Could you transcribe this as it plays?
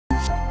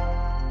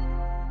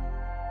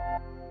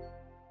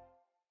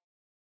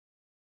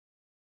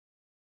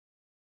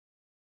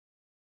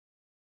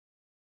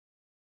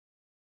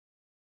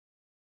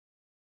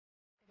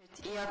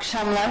İyi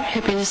akşamlar,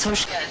 hepiniz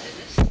hoş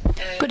geldiniz.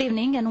 Good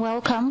evening and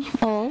welcome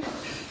all.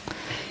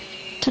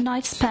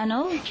 Tonight's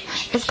panel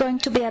is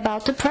going to be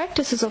about the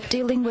practices of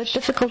dealing with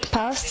difficult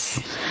pasts,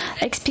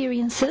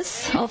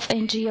 experiences of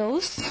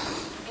NGOs.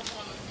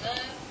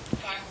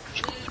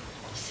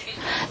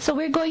 So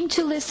we're going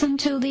to listen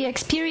to the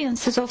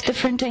experiences of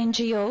different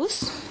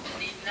NGOs.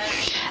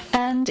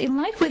 And in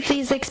line with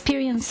these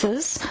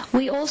experiences,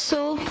 we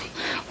also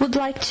would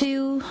like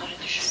to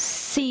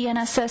see and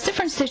assess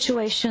different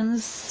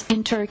situations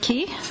in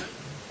Turkey.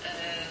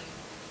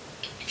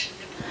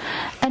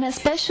 And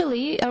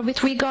especially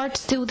with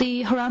regards to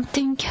the Hrant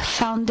Dink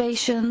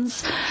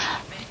Foundation's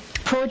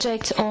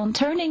project on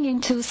turning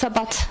into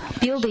Sabat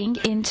building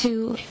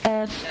into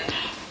a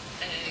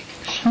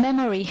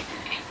memory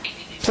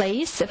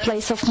place, a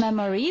place of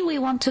memory. We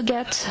want to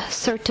get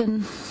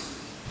certain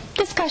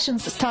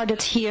discussions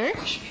started here.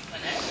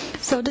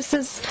 So this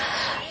is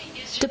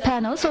the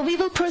panel. So we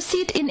will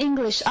proceed in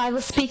English. I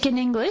will speak in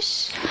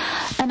English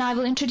and I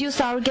will introduce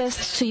our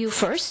guests to you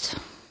first.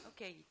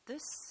 Okay,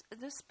 this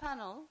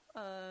panel,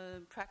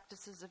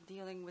 practices of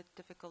dealing with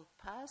difficult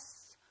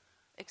pasts,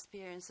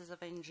 experiences of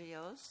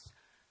NGOs.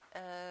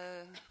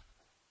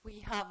 We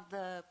have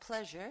the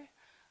pleasure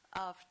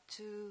of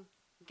two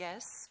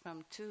guests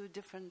from two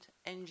different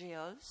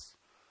NGOs.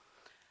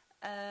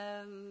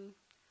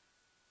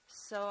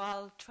 So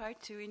I'll try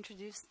to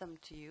introduce them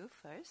to you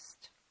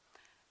first.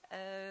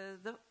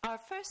 Our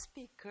first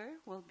speaker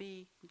will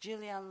be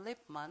Jillian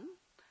Lipman.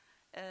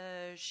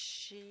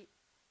 She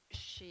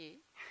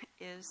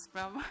is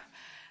from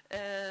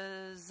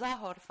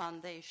Zachor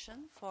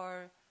Foundation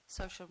for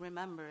Social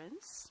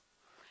Remembrance.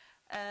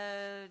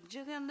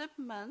 Jillian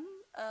Lipman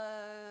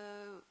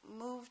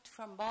moved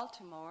from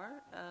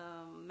Baltimore,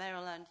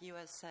 Maryland,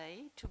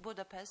 USA, to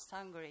Budapest,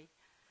 Hungary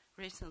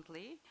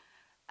recently.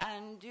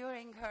 And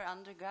during her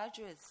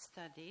undergraduate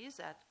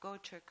studies at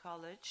Zochrot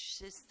College,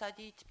 she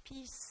studied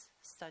peace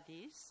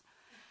studies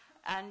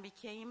and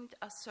became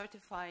a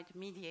certified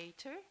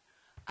mediator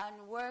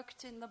and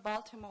worked in the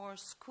Baltimore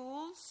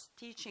schools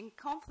teaching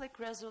conflict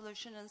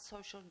resolution and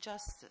social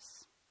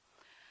justice.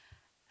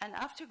 And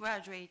after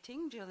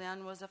graduating,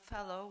 Jillian was a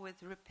fellow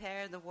with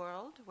Repair the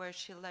World, where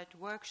she led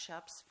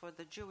workshops for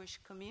the Jewish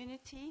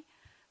community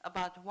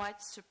about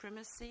white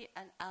supremacy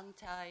and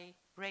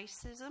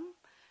anti-racism,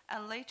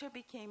 and later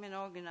became an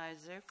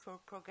organizer for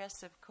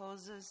progressive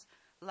causes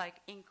like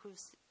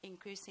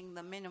increasing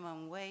the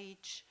minimum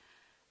wage,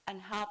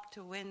 and helped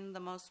to win the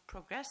most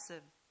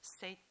progressive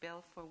state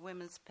bill for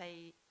women's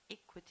pay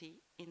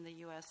equity in the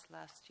US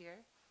last year.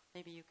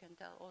 Maybe you can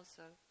tell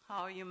also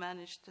how you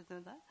managed to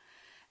do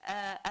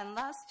that. And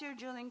last year,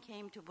 Jillian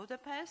came to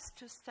Budapest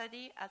to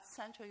study at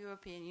Central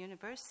European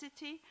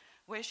University,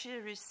 where she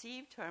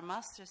received her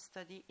master's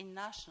study in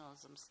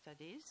nationalism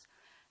studies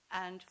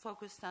and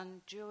focused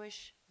on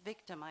Jewish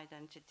victim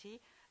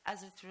identity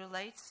as it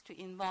relates to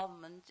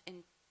involvement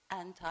in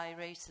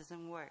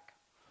anti-racism work.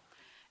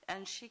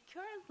 And she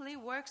currently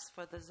works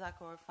for the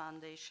Zachor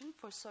Foundation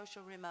for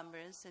Social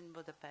Remembrance in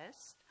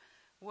Budapest,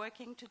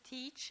 working to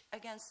teach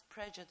against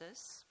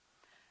prejudice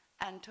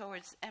and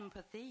towards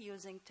empathy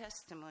using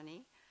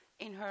testimony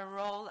in her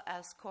role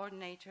as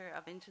coordinator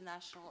of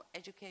international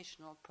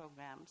educational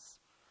programs.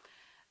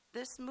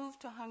 This move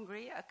to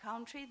Hungary, a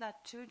country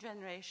that 2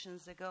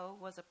 generations ago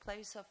was a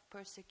place of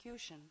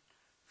persecution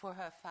for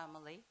her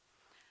family,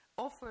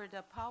 offered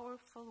a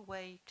powerful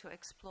way to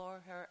explore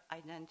her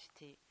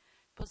identity,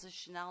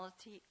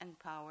 positionality, and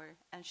power,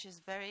 and she's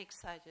very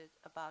excited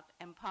about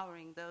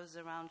empowering those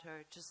around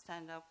her to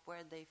stand up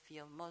where they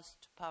feel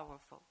most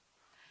powerful.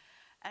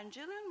 And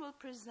Jillian will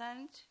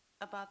present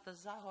about the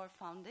Zachor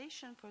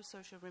Foundation for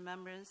Social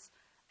Remembrance,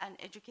 an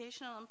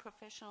educational and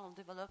professional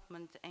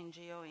development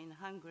NGO in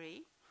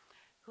Hungary,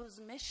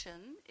 whose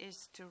mission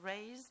is to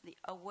raise the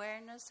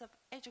awareness of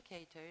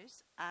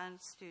educators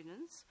and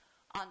students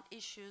on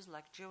issues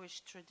like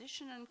Jewish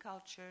tradition and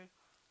culture,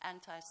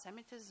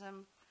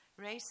 anti-Semitism,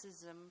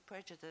 racism,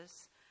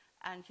 prejudice,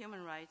 and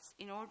human rights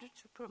in order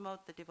to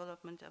promote the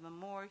development of a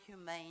more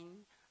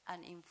humane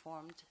and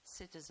informed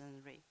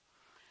citizenry.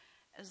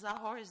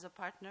 Zachor is a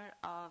partner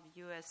of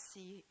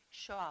USC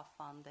Shoah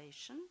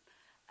Foundation,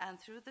 and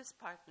through this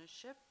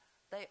partnership,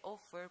 they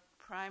offer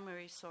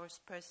primary source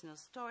personal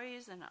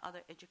stories and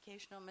other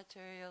educational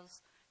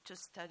materials to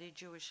study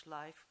Jewish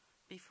life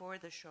before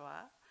the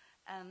Shoah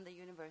and the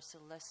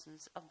universal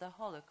lessons of the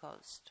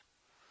Holocaust.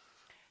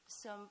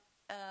 So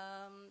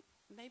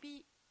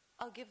maybe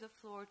I'll give the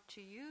floor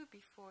to you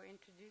before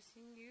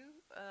introducing you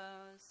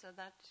so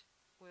that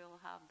we'll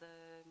have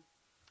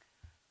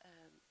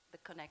the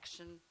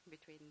connection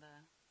between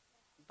the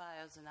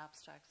bios and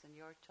abstracts and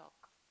your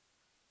talk.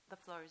 The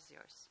floor is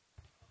yours.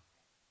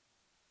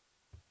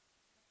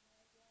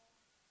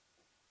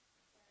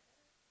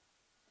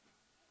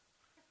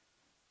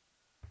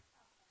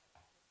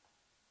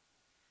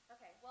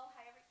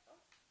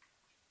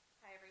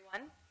 Hi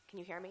everyone. Can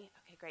you hear me?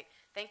 Okay, great.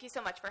 Thank you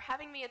so much for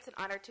having me. It's an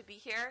honor to be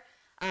here.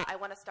 I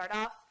want to start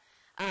off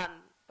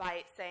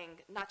by saying,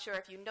 not sure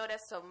if you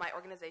noticed, so my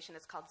organization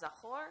is called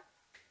Zachor,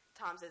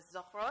 Tom's is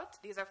Zochrot.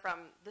 These are from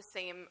the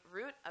same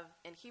root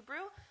in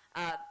Hebrew.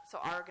 So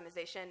our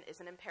organization is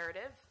an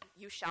imperative.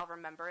 You shall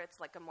remember. It's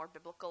like a more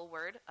biblical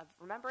word of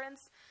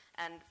remembrance.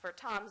 And for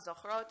Tom,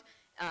 Zochrot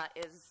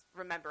is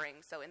remembering,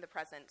 so in the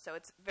present. So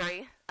it's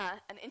very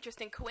an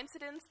interesting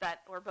coincidence that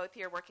we're both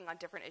here working on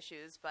different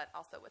issues, but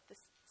also with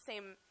this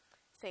same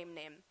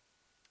name.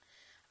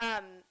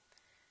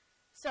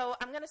 So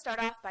I'm going to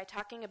start off by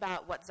talking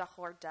about what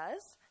Zachor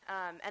does,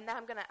 and then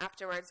I'm going to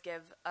afterwards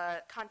give a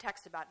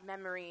context about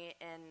memory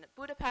in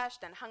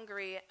Budapest and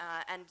Hungary,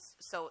 and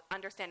so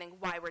understanding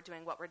why we're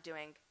doing what we're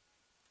doing.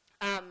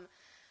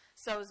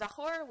 So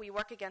Zachor, we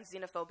work against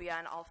xenophobia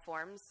in all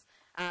forms.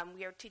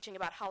 We are teaching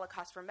about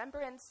Holocaust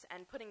remembrance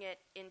and putting it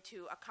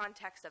into a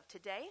context of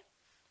today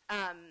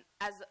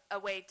as a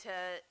way to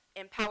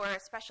empower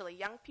especially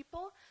young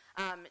people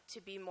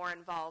to be more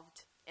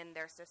involved in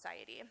their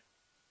society.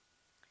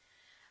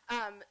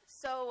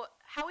 So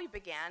how we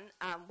began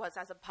was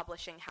as a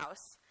publishing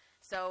house.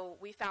 So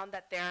we found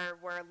that there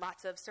were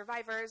lots of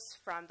survivors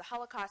from the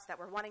Holocaust that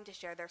were wanting to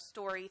share their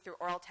story through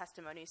oral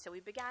testimony. So we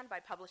began by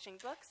publishing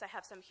books. I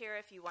have some here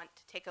if you want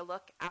to take a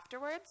look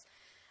afterwards.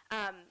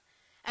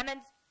 And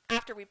then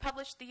after we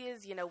published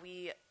these,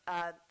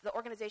 the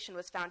organization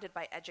was founded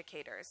by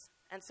educators.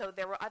 And so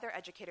there were other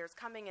educators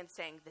coming and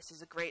saying, this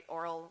is a great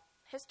oral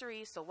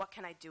history, so what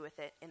can I do with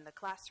it in the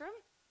classroom?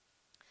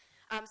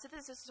 So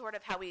this is sort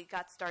of how we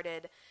got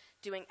started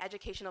doing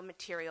educational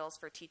materials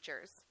for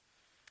teachers.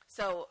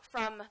 So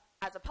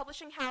as a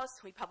publishing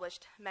house, we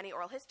published many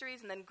oral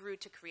histories and then grew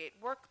to create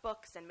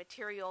workbooks and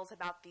materials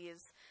about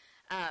these.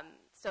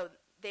 So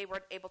they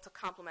were able to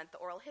complement the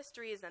oral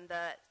histories and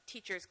the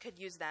teachers could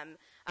use them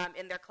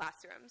in their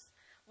classrooms.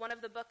 One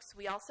of the books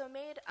we also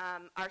made,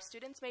 our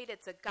students made,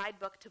 it's a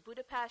guidebook to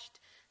Budapest.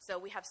 So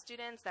we have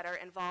students that are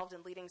involved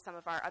in leading some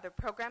of our other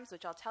programs,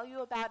 which I'll tell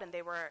you about, and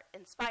they were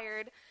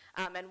inspired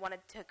and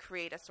wanted to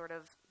create a sort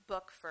of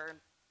book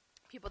for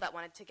people that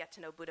wanted to get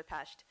to know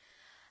Budapest.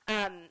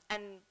 And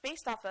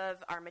based off of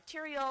our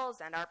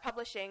materials and our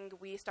publishing,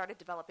 we started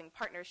developing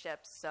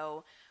partnerships.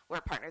 So we're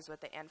partners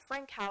with the Anne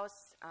Frank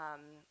House,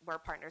 we're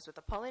partners with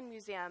the Poland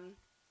Museum,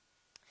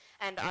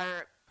 and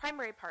our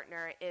primary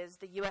partner is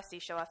the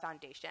USC Shoah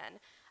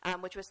Foundation,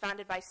 which was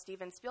founded by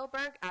Steven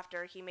Spielberg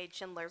after he made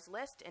Schindler's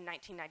List in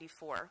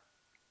 1994.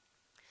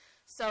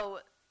 So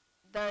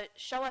the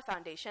Shoah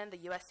Foundation, the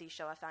USC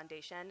Shoah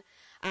Foundation,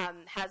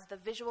 has the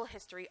Visual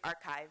History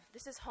Archive.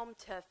 This is home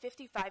to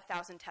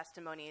 55,000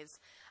 testimonies,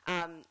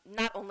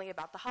 not only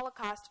about the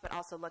Holocaust, but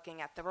also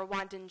looking at the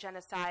Rwandan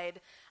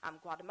genocide,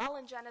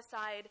 Guatemalan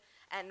genocide,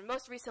 and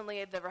most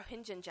recently the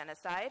Rohingyan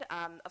genocide.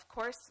 Of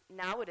course,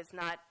 now it is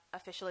not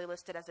officially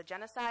listed as a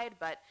genocide,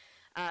 but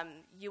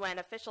UN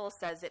officials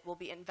says it will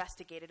be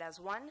investigated as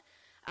one.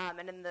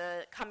 And in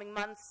the coming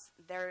months,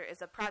 there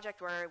is a project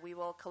where we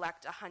will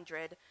collect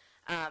 100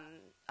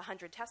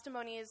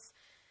 testimonies.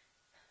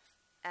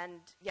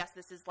 And yes,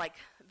 this is like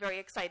very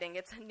exciting.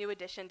 It's a new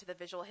addition to the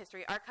Visual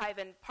History Archive,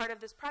 and part of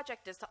this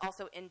project is to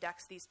also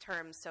index these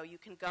terms. So you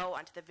can go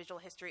onto the Visual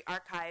History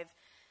Archive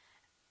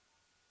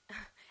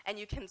and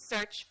you can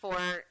search for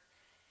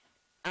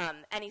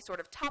any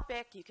sort of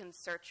topic, you can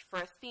search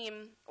for a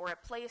theme or a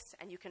place,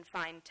 and you can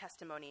find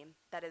testimony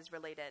that is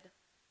related.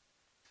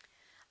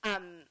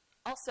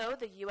 Also,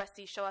 the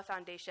USC Shoah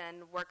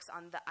Foundation works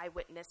on the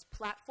Eyewitness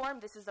platform.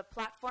 This is a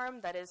platform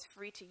that is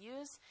free to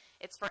use.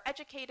 It's for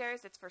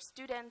educators, it's for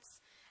students,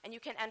 and you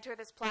can enter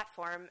this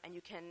platform and you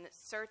can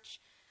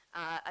search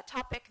a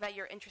topic that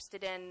you're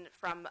interested in,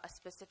 from a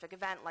specific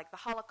event like the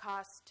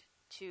Holocaust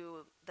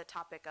to the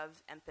topic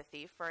of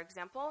empathy, for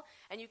example,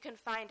 and you can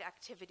find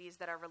activities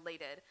that are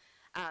related.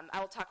 I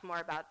will talk more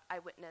about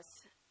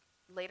Eyewitness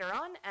later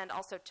on, and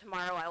also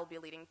tomorrow I will be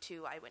leading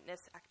 2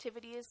 Eyewitness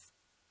activities.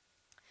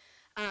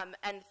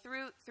 And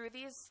through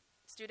these,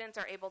 students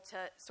are able to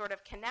sort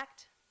of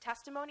connect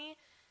testimony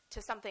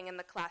to something in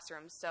the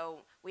classroom. So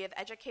we have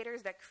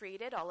educators that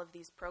created all of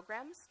these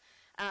programs,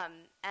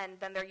 and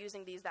then they're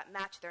using these that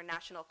match their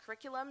national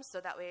curriculum,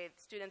 so that way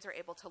students are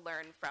able to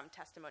learn from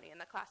testimony in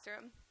the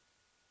classroom.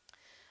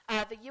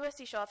 The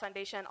USC Shoah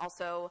Foundation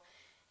also,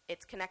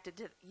 it's connected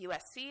to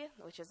USC,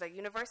 which is a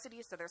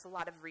university, so there's a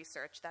lot of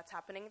research that's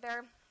happening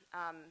there,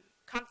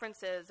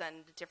 conferences and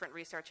different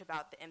research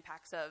about the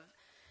impacts of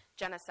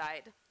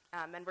genocide,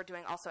 and we're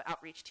doing also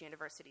outreach to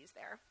universities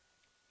there.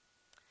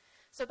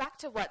 So back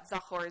to what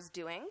Zachor is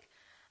doing.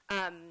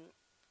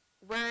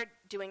 We're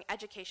doing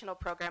educational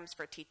programs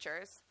for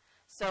teachers.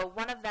 So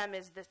one of them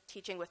is the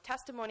Teaching with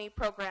Testimony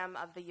program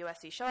of the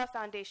USC Shoah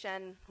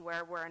Foundation,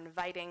 where we're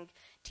inviting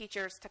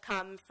teachers to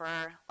come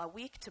for a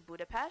week to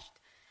Budapest,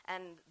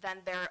 and then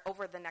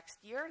over the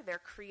next year, they're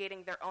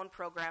creating their own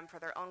program for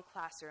their own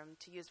classroom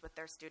to use with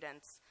their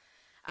students.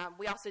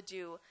 We also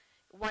do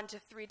 1 to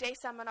 3 day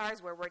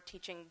seminars where we're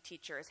teaching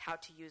teachers how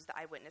to use the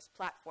Eyewitness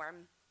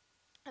platform.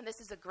 And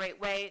this is a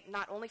great way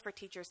not only for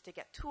teachers to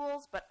get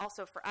tools, but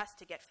also for us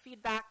to get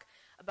feedback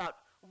about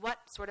what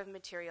sort of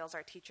materials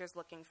are teachers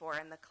looking for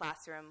in the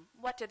classroom,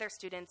 what do their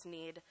students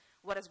need,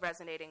 what is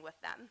resonating with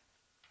them.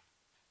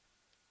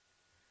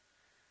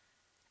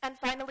 And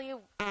finally,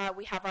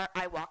 we have our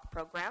iWalk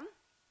program.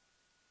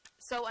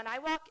 So an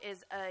iWalk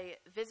is a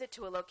visit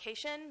to a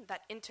location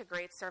that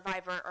integrates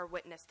survivor or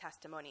witness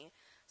testimony.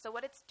 So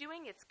what it's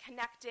doing, it's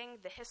connecting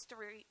the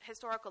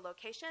historical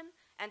location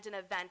and an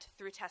event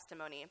through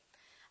testimony.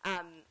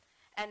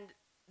 And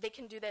they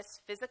can do this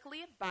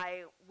physically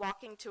by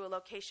walking to a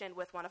location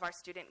with one of our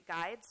student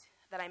guides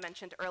that I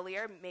mentioned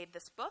earlier, made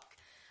this book.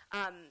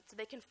 So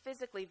they can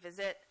physically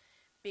visit,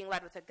 being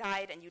led with a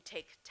guide, and you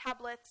take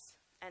tablets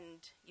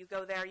and you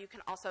go there. You can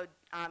also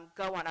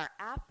go on our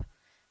app.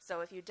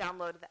 So if you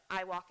download the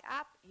iWalk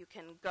app, you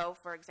can go,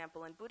 for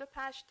example, in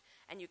Budapest,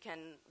 and you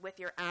can, with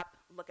your app,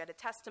 look at a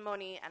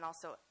testimony and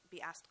also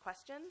be asked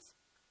questions.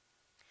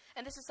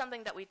 And this is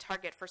something that we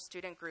target for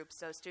student groups.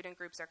 So student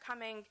groups are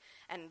coming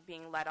and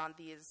being led on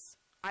these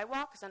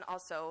iWalks, and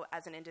also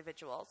as an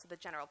individual, so the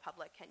general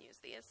public can use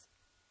these.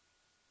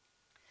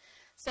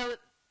 So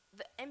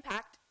the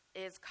impact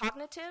is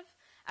cognitive,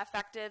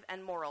 affective,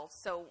 and moral.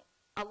 So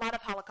a lot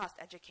of Holocaust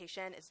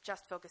education is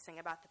just focusing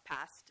about the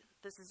past.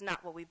 This is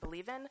not what we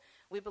believe in.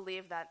 We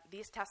believe that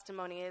these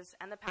testimonies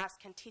and the past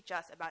can teach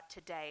us about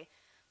today,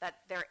 that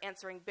they're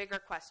answering bigger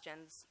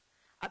questions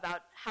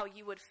about how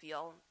you would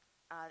feel,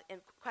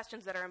 and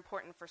questions that are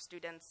important for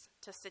students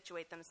to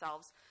situate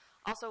themselves.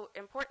 Also,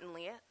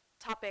 importantly,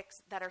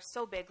 topics that are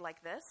so big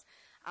like this,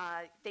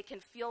 they can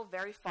feel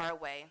very far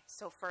away.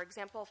 So for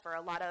example, for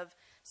a lot of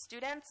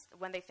students,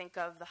 when they think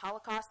of the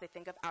Holocaust, they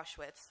think of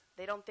Auschwitz.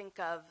 They don't think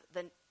of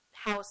the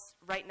house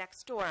right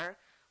next door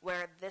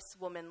where this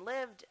woman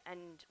lived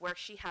and where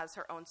she has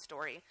her own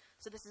story.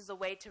 So this is a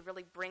way to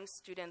really bring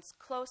students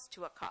close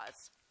to a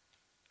cause.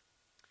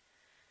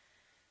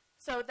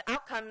 So the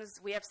outcomes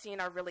we have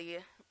seen are really,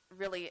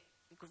 really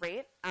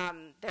great.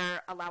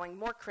 They're allowing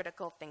more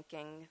critical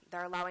thinking.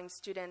 They're allowing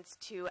students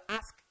to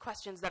ask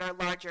questions that are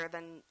larger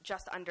than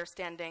just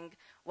understanding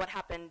what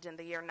happened in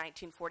the year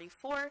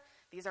 1944.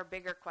 These are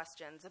bigger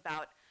questions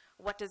about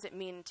what does it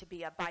mean to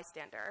be a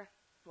bystander?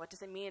 What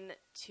does it mean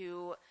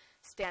to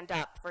stand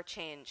up for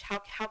change?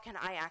 How can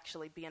I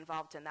actually be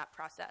involved in that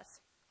process?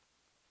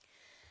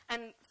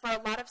 And for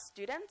a lot of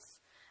students,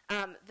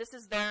 this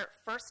is their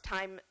first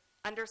time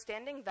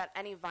understanding that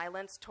any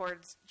violence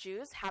towards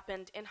Jews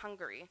happened in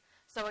Hungary.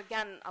 So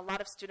again, a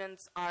lot of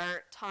students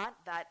are taught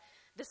that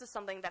this is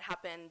something that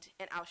happened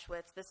in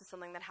Auschwitz. This is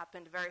something that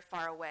happened very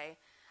far away.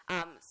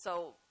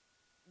 So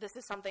this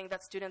is something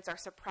that students are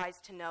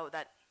surprised to know,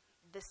 that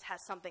this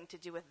has something to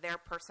do with their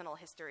personal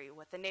history,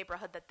 with the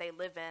neighborhood that they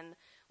live in,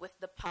 with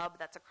the pub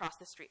that's across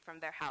the street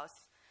from their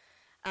house.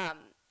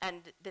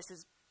 And this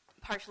is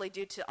partially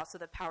due to also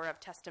the power of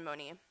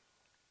testimony.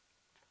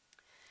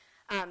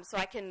 So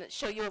I can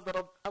show you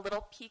a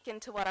little peek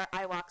into what our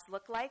iWalks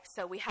look like.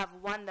 So we have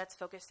one that's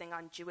focusing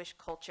on Jewish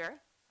culture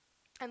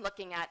and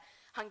looking at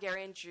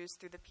Hungarian Jews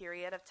through the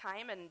period of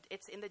time, and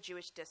it's in the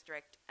Jewish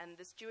district. And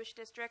this Jewish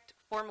district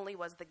formerly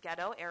was the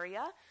ghetto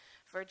area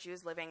for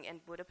Jews living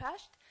in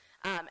Budapest.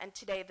 And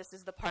today, this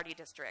is the party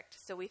district.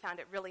 So we found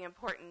it really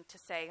important to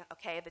say,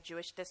 okay, the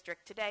Jewish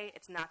district today,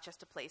 it's not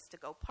just a place to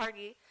go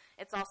party.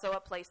 It's also a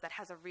place that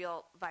has a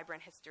real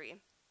vibrant history.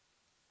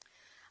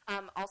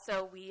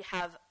 Also, we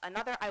have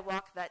another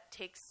iWalk that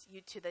takes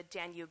you to the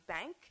Danube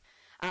bank.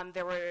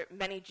 There were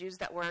many Jews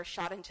that were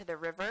shot into the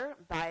river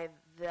by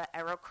the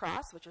Arrow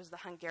Cross, which was the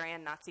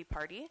Hungarian Nazi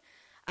party.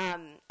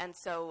 And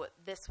so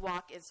this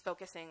walk is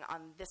focusing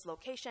on this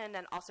location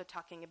and also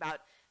talking about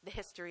the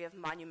history of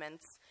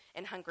monuments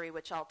in Hungary,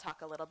 which I'll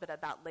talk a little bit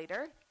about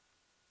later.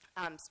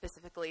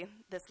 Specifically,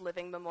 this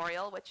living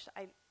memorial, which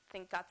I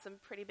think got some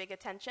pretty big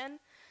attention.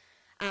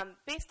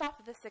 Based off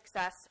of the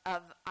success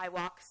of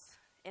iWalks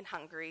in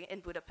Hungary, in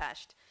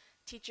Budapest,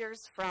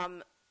 teachers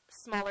from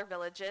smaller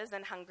villages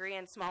in Hungary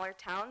and smaller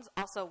towns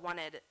also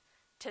wanted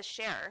to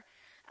share,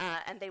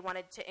 and they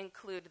wanted to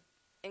include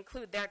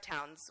their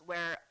towns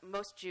where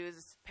most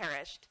Jews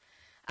perished.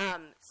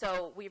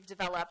 So we've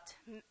developed,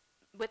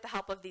 with the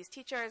help of these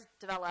teachers,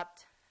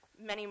 developed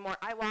many more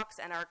iWalks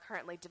and are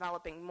currently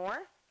developing more.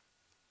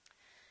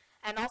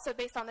 And also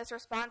based on this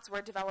response,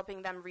 we're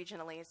developing them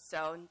regionally.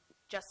 So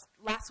just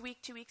last week,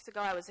 2 weeks ago,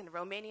 I was in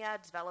Romania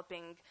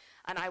developing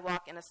an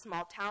iWalk in a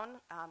small town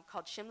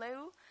called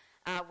Simleu,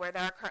 where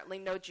there are currently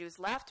no Jews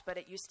left, but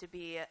it used to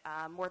be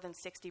more than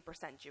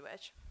 60%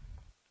 Jewish.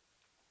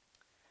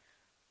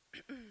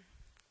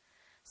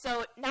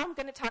 So now I'm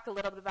going to talk a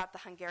little bit about the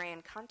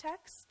Hungarian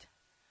context.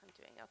 I'm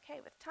doing okay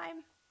with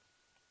time.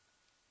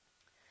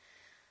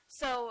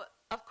 So,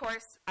 of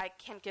course, I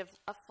can't give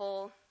a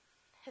full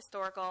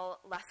historical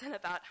lesson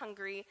about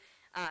Hungary,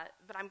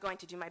 but I'm going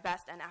to do my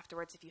best, and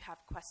afterwards, if you have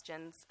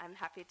questions, I'm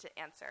happy to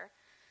answer.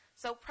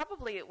 So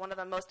probably one of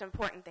the most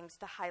important things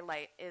to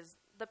highlight is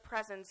the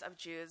presence of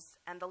Jews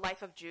and the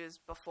life of Jews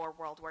before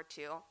World War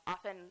II.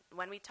 Often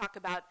when we talk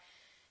about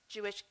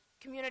Jewish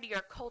community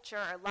or culture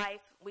or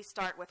life, we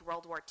start with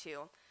World War II.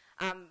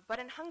 But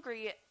in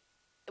Hungary,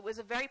 it was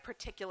a very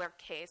particular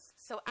case.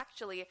 So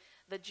actually,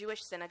 the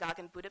Jewish synagogue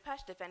in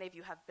Budapest, if any of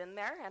you have been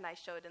there, and I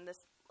showed in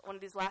this one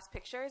of these last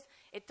pictures,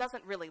 it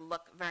doesn't really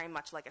look very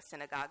much like a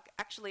synagogue.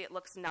 Actually, it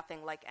looks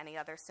nothing like any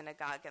other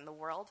synagogue in the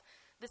world.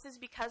 This is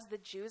because the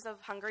Jews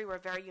of Hungary were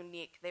very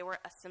unique. They were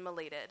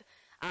assimilated.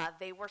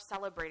 They were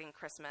celebrating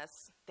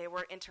Christmas. They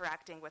were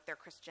interacting with their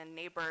Christian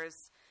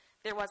neighbors.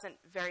 There wasn't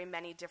very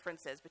many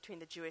differences between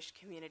the Jewish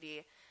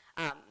community.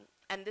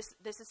 And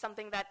this is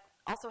something that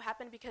also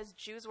happened because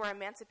Jews were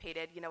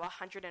emancipated,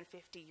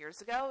 150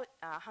 years ago.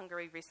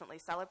 Hungary recently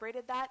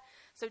celebrated that.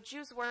 So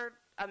Jews were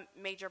a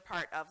major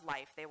part of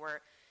life. They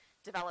were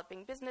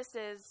developing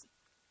businesses.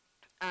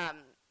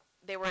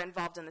 They were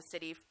involved in the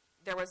city.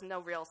 There was no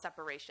real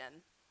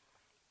separation.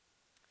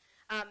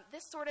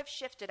 This sort of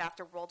shifted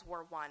after World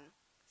War I.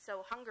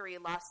 So Hungary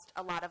lost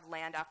a lot of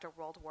land after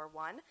World War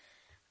I.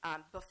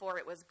 Before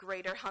it was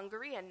Greater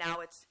Hungary, and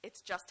now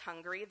it's just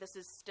Hungary. This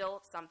is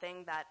still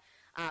something that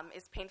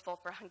is painful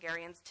for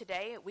Hungarians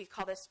today. We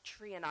call this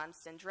Trianon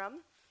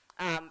syndrome,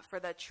 for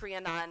the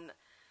Trianon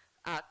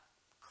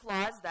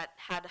clause that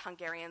had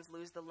Hungarians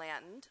lose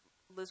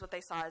what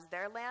they saw as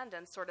their land,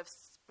 and sort of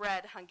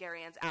spread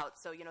Hungarians out.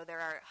 So, there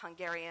are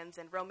Hungarians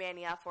in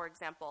Romania, for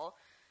example,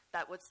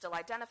 that would still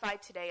identify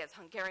today as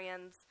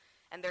Hungarians,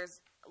 and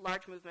there's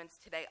large movements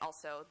today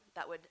also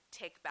that would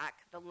take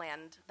back the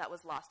land that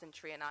was lost in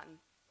Trianon.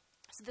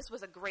 So this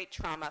was a great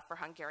trauma for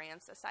Hungarian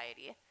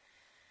society.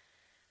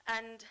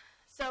 And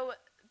so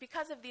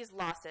because of these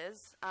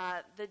losses,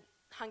 the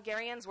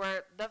Hungarians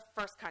were the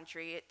first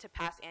country to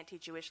pass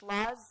anti-Jewish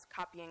laws,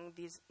 copying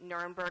these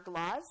Nuremberg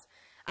laws,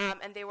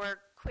 and they were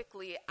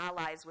quickly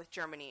allies with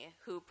Germany,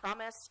 who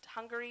promised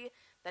Hungary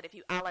that if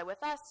you ally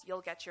with us,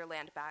 you'll get your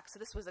land back. So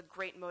this was a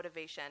great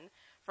motivation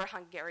for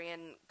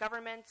Hungarian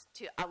government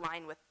to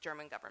align with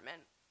German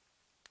government.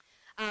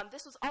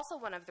 This was also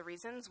one of the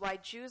reasons why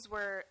Jews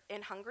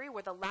in Hungary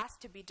were the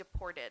last to be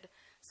deported.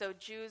 So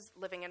Jews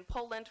living in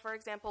Poland, for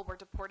example, were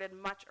deported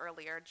much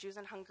earlier. Jews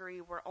in Hungary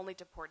were only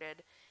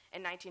deported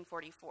in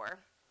 1944.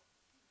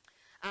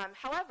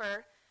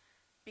 However,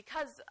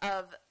 because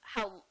of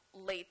how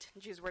late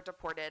Jews were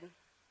deported,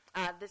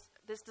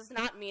 this does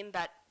not mean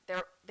that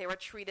they were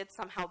treated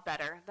somehow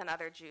better than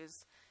other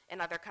Jews in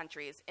other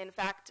countries. In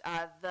fact,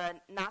 the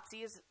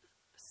Nazis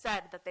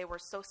said that they were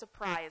so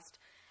surprised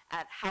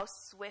at how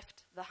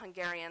swift the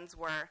Hungarians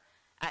were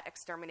at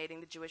exterminating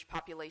the Jewish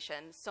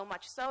population, so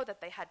much so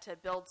that they had to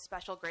build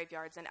special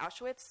graveyards in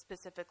Auschwitz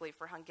specifically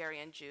for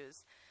Hungarian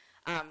Jews.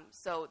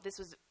 So this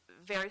was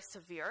very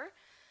severe.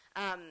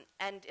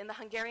 And in the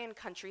Hungarian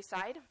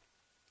countryside,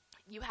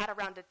 you had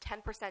around a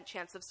 10%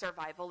 chance of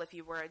survival if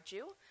you were a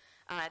Jew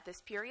at this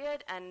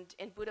period, and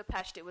in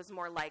Budapest it was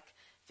more like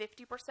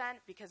 50%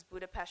 because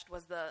Budapest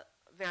was the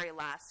very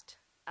last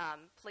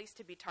place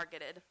to be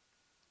targeted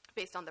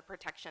based on the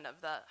protection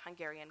of the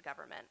Hungarian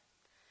government.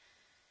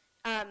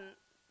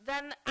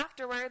 Then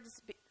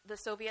afterwards, the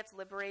Soviets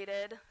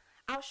liberated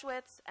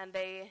Auschwitz and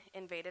they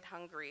invaded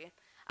Hungary.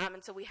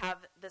 And so we have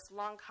this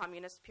long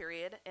communist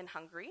period in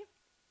Hungary.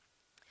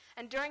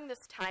 And during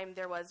this time,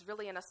 there was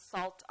really an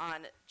assault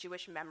on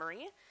Jewish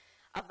memory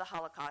of the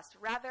Holocaust.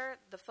 Rather,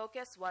 the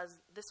focus was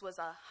this was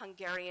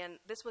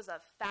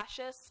a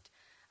fascist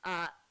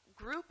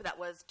group that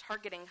was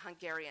targeting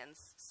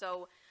Hungarians.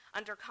 So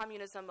under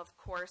communism, of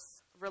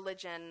course,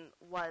 religion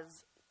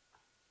was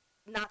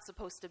not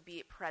supposed to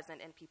be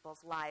present in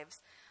people's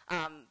lives,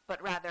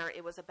 but rather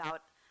it was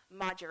about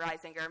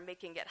modularizing or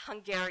making it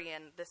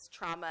Hungarian, this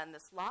trauma and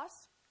this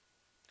loss.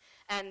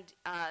 And,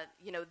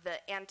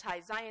 the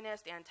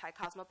anti-Zionist,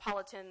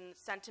 anti-cosmopolitan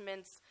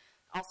sentiments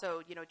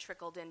also,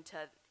 trickled into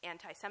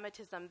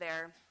anti-Semitism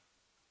there.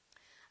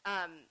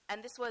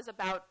 And this was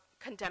about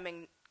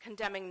condemning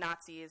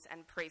Nazis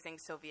and praising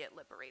Soviet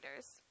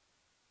liberators.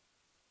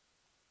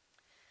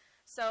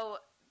 So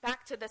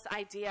back to this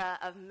idea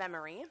of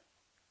memory,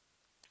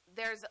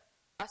 there's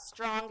a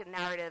strong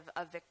narrative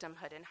of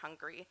victimhood in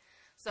Hungary.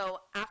 So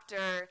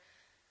after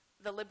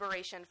the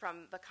liberation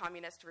from the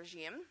communist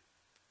regime,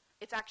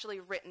 it's actually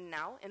written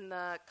now in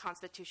the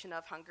Constitution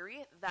of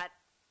Hungary that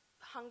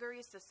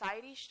Hungary's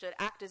society should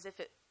act as if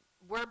it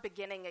were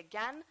beginning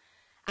again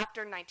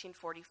after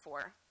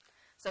 1944.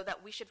 So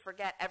that we should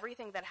forget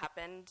everything that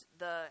happened,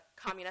 the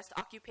communist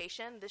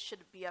occupation. This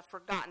should be a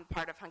forgotten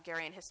part of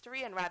Hungarian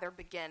history and rather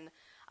begin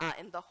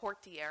in the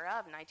Horthy era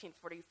of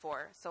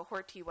 1944. So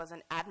Horthy was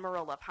an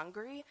admiral of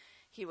Hungary.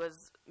 He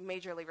was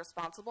majorly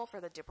responsible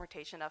for the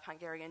deportation of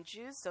Hungarian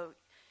Jews. So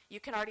you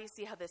can already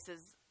see how this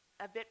is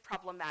a bit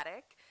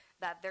problematic,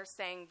 that they're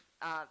saying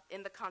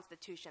in the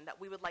Constitution that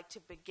we would like to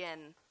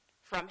begin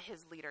from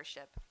his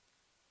leadership.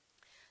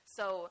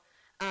 So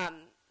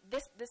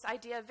this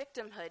idea of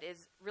victimhood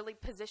is really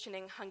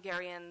positioning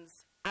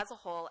Hungarians as a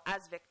whole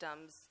as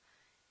victims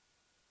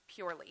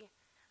purely.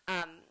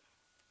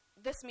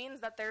 This means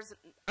that there's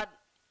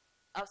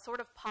a sort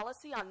of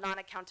policy on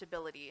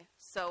non-accountability.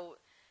 So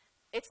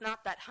it's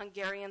not that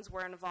Hungarians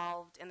were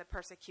involved in the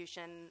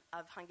persecution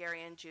of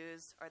Hungarian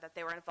Jews or that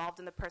they were involved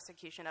in the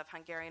persecution of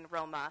Hungarian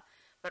Roma,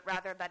 but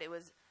rather that it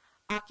was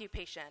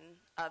occupation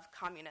of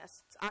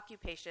communists,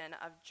 occupation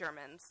of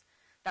Germans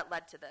that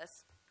led to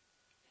this.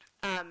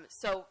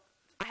 So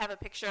I have a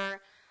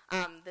picture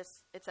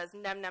It says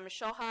Nem Nem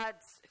Shoha.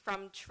 It's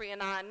from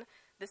Trianon.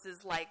 This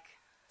is like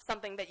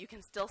something that you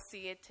can still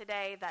see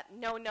today, that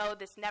no,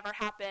 this never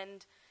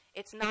happened.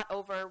 It's not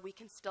over. We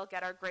can still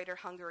get our Greater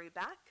Hungary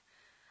back.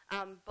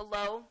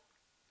 Below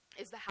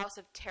is the House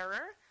of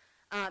Terror.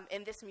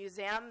 In this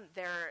museum,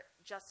 they're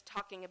just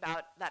talking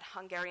about that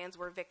Hungarians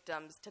were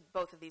victims to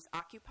both of these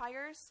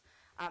occupiers.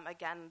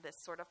 Again, this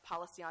sort of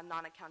policy on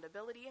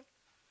non-accountability.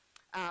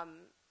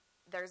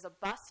 There's a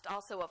bust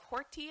also of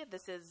Horthy.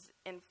 This is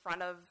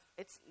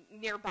it's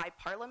nearby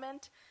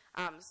Parliament.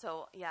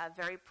 So yeah,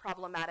 very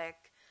problematic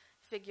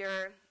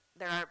figure.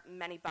 There are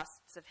many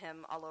busts of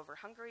him all over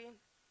Hungary.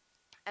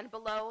 And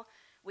below,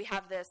 we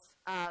have this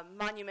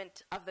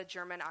monument of the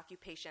German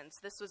occupations.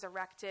 This was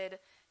erected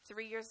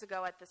 3 years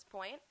ago at this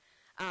point.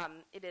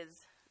 It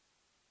is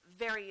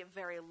very,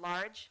 very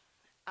large.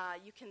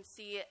 You can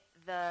see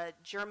the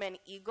German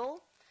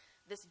eagle.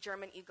 This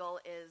German eagle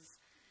is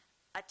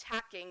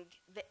attacking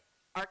the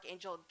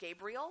Archangel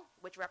Gabriel,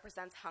 which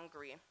represents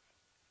Hungary.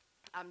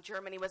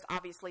 Germany was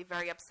obviously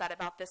very upset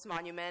about this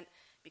monument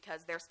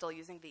because they're still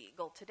using the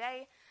eagle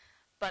today.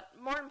 But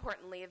more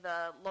importantly,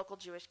 the local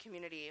Jewish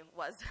community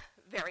was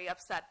very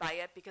upset by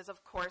it because,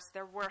 of course,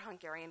 there were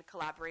Hungarian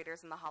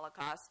collaborators in the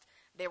Holocaust.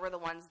 They were the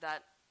ones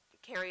that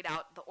carried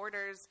out the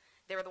orders.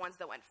 They were the ones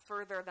that went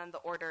further than the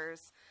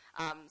orders.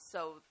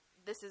 So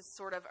this is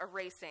sort of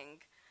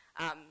erasing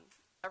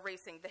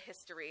the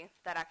history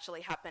that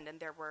actually happened, and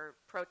there were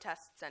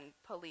protests and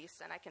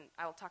police, and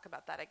I will talk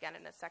about that again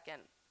in a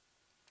second.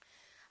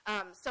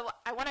 So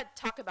I want to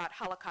talk about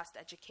Holocaust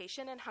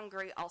education in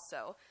Hungary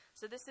also.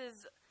 So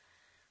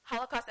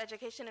Holocaust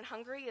education in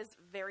Hungary is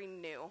very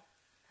new.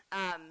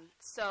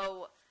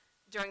 So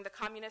during the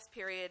communist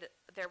period,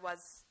 there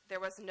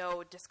was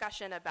no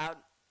discussion about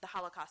the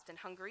Holocaust in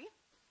Hungary.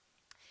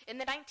 In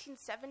the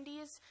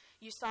 1970s,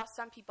 you saw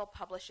some people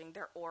publishing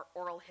their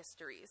oral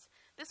histories.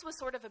 This was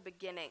sort of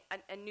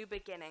a new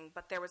beginning,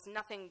 but there was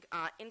nothing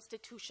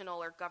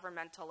institutional or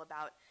governmental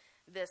about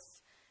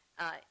this,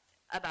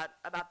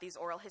 about these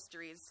oral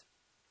histories.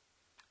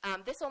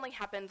 This only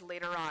happened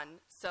later on.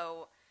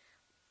 So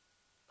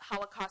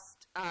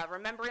Holocaust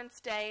Remembrance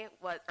Day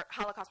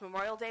Holocaust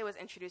Memorial Day was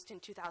introduced in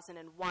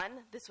 2001.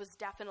 This was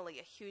definitely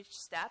a huge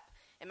step.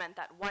 It meant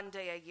that one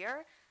day a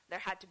year there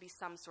had to be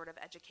some sort of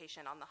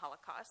education on the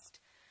Holocaust.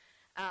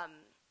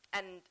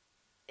 And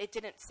it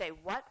didn't say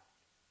what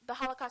the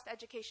Holocaust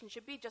education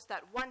should be, just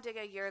that one day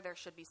a year there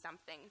should be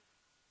something.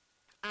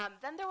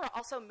 Then there were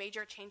also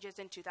major changes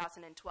in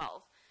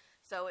 2012.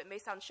 So it may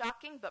sound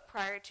shocking, but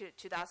prior to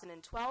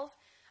 2012,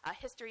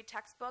 history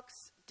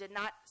textbooks did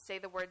not say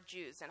the word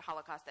Jews in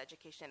Holocaust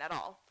education at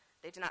all.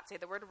 They did not say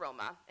the word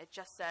Roma. It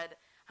just said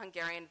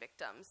Hungarian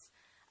victims.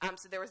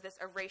 So there was this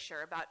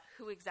erasure about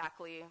who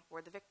exactly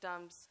were the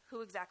victims,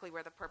 who exactly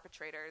were the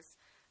perpetrators.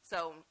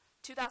 So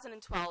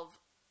 2012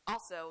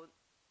 also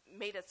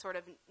made a sort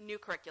of new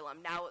curriculum.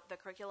 Now the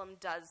curriculum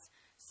does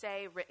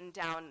say, written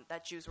down,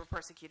 that Jews were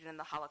persecuted in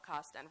the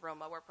Holocaust and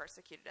Roma were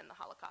persecuted in the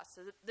Holocaust.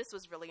 So this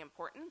was really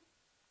important.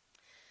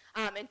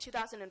 In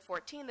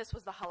 2014, this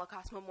was the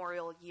Holocaust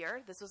Memorial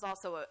Year. This was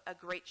also a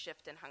great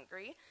shift in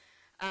Hungary.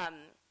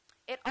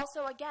 It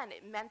also, again,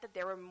 it meant that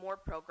there were more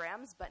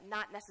programs, but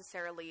not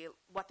necessarily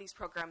what these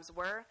programs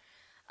were.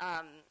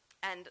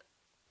 And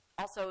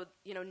also,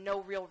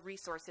 no real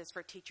resources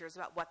for teachers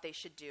about what they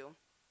should do.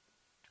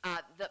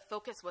 The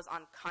focus was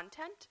on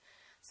content.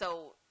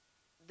 So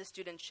the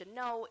students should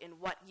know in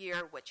what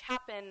year which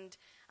happened,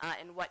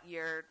 in what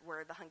year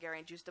were the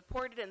Hungarian Jews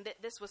deported, and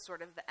this was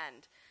sort of the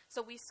end.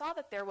 So we saw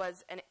that there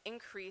was an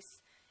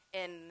increase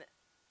in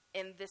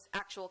this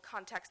actual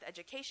context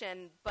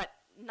education, but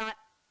not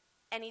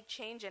any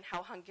change in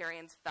how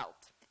Hungarians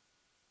felt.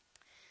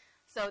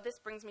 So this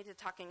brings me to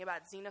talking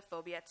about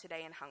xenophobia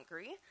today in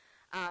Hungary.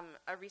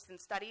 A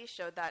recent study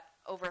showed that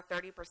over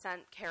 30%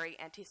 carry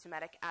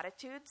anti-Semitic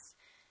attitudes.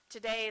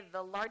 Today,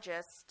 the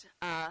largest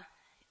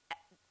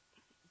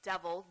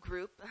devil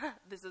group,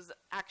 this is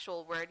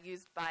actual word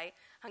used by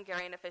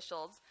Hungarian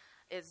officials,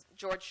 is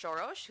George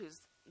Soros,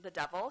 who's the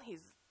devil.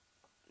 He's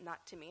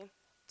not to me,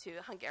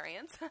 to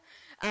Hungarians.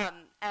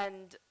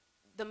 And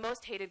the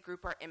most hated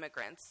group are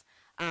immigrants.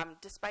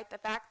 Despite the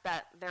fact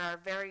that there are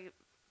very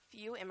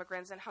few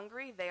immigrants in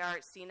Hungary, they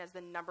are seen as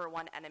the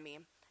 #1 enemy.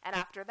 And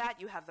after that,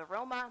 you have the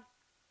Roma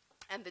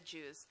and the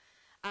Jews.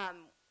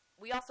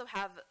 We also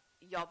have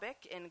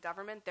Jobbik in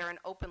government. They're an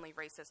openly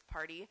racist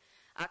party.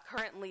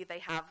 Currently, they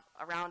have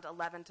around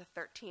 11 to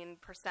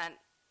 13%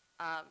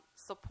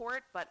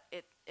 support, but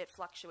it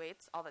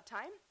fluctuates all the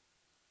time.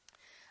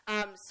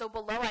 So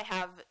below, I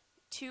have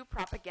 2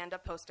 propaganda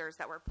posters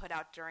that were put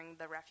out during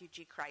the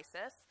refugee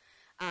crisis.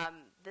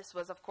 This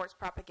was, of course,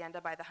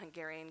 propaganda by the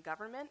Hungarian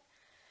government.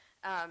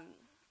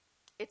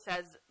 It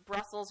says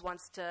Brussels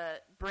wants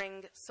to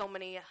bring so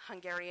many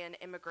Hungarian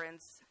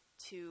immigrants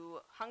to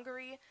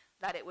Hungary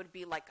that it would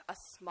be like a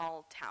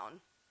small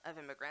town of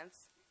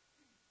immigrants.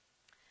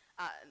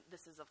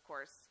 This is, of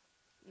course,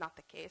 not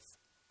the case.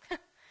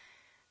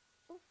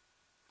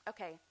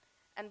 Okay,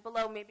 and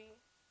below maybe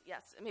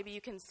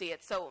you can see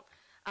it. So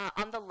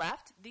On the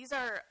left, these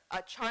are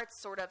charts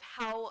sort of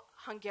how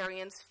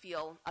Hungarians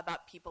feel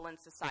about people in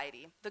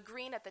society. The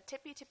green at the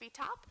tippy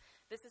top,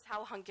 this is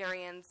how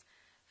Hungarians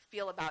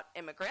feel about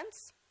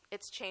immigrants.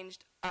 It's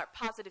changed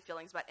positive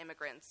feelings about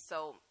immigrants.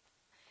 So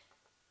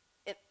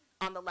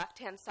on the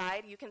left-hand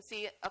side, you can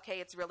see, okay,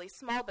 it's really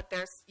small, but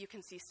you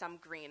can see some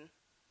green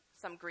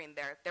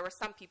there. There were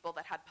some people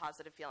that had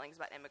positive feelings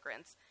about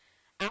immigrants.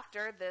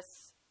 After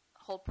this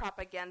whole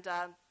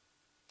propaganda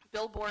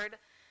billboard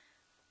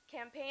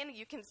campaign,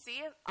 you can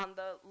see on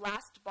the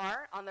last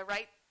bar on the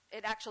right,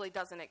 it actually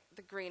doesn't,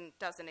 the green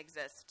doesn't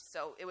exist.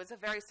 So it was a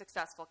very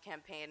successful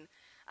campaign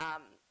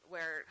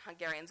where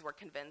Hungarians were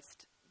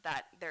convinced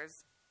that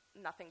there's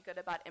nothing good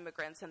about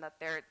immigrants and that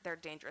they're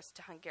dangerous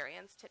to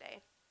Hungarians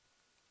today.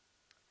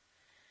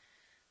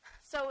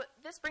 So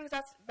this brings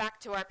us back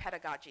to our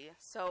pedagogy.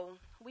 So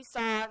we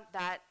saw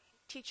that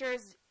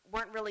teachers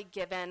weren't really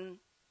given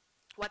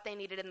what they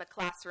needed in the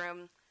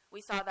classroom.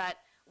 We saw that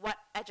what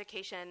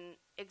education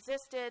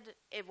existed,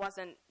 it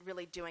wasn't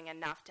really doing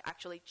enough to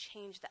actually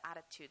change the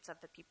attitudes of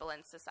the people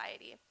in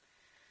society.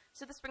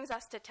 So this brings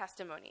us to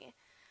testimony.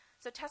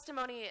 So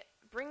testimony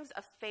brings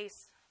a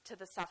face to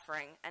the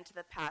suffering and to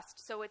the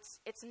past. So it's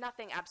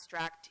nothing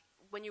abstract.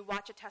 When you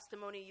watch a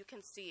testimony, you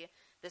can see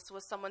this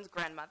was someone's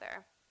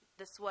grandmother.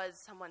 This was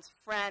someone's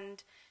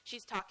friend.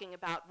 She's talking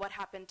about what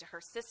happened to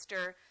her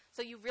sister.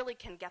 So you really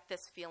can get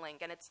this feeling,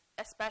 and it's,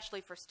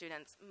 especially for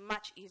students,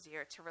 much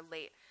easier to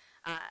relate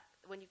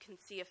when you can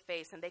see a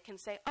face and they can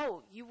say,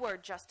 oh, you were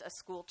just a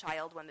school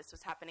child when this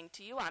was happening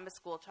to you. I'm a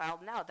school child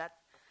now. That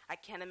I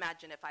can't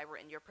imagine if I were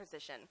in your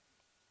position.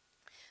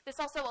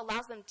 This also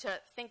allows them to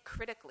think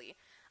critically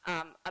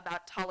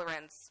about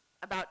tolerance,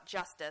 about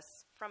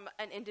justice from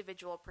an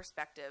individual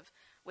perspective,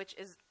 which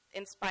is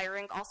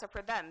inspiring also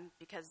for them,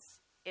 because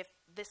if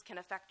this can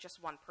affect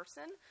just one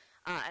person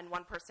and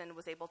one person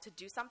was able to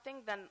do something,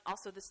 then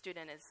also the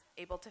student is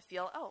able to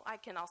feel, oh, I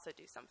can also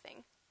do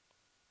something.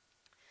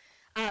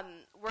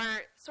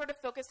 We're sort of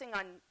focusing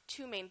on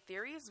two main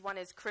theories. One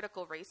is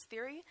critical race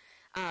theory,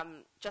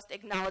 just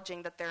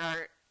acknowledging that there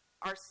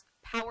are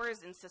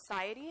powers in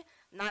society.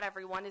 Not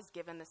everyone is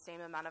given the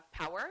same amount of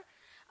power,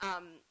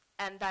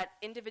 and that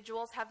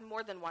individuals have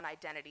more than one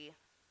identity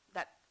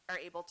that are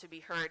able to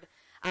be heard.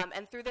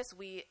 And through this,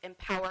 we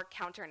empower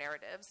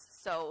counter-narratives.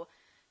 So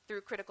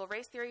through critical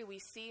race theory, we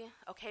see,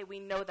 okay, we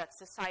know that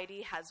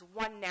society has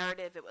one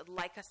narrative it would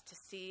like us to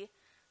see.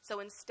 So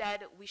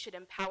instead, we should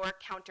empower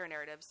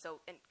counter-narratives,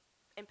 so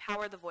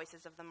empower the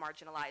voices of the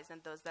marginalized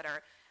and those that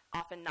are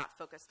often not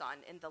focused on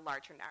in the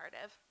larger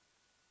narrative.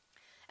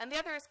 And the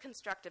other is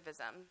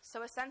constructivism.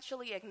 So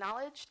essentially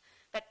acknowledge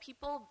that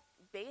people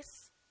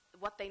base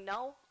what they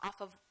know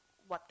off of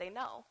what they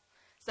know.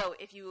 So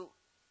if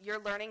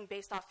you're learning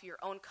based off your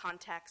own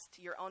context,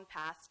 your own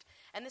past,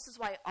 and this is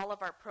why all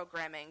of our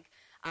programming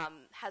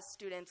has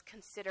students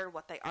consider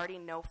what they already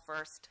know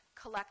first,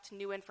 collect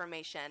new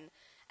information,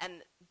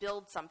 and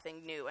build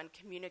something new and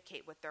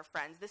communicate with their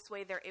friends. This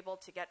way they're able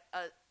to get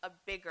a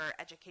bigger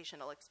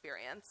educational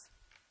experience.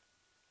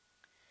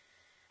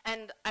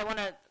 And I want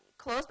to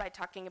close by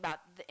talking about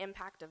the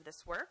impact of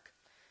this work.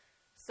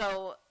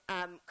 So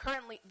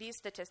currently, these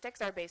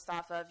statistics are based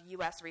off of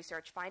US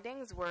research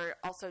findings. We're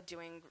also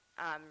doing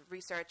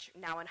research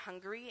now in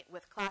Hungary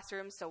with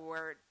classrooms, so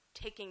we're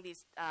taking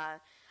these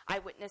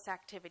eyewitness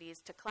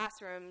activities to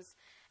classrooms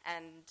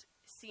and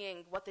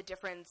seeing what the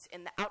difference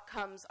in the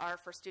outcomes are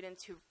for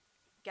students who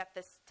get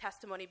this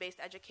testimony-based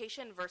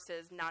education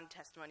versus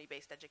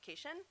non-testimony-based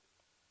education.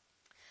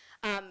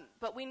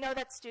 But we know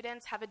that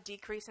students have a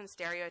decrease in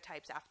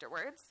stereotypes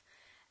afterwards,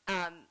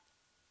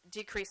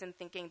 decrease in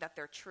thinking that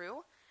they're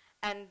true,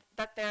 and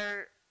that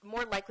they're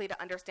more likely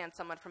to understand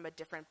someone from a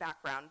different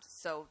background.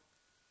 So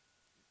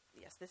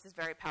yes, this is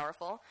very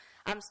powerful.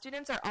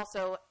 Students are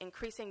also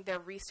increasing their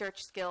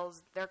research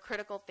skills, their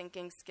critical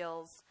thinking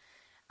skills,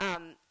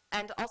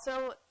 and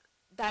also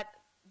that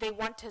they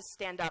want to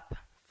stand up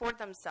for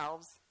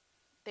themselves.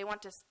 They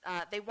want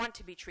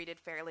to be treated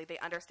fairly. They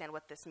understand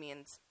what this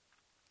means.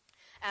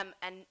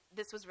 And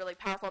this was really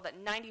powerful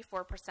that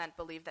 94%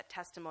 believe that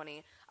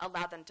testimony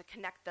allowed them to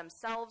connect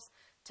themselves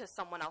to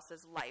someone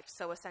else's life.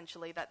 So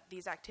essentially that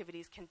these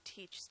activities can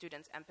teach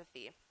students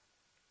empathy.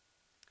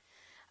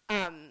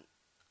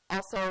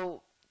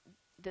 Also,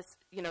 this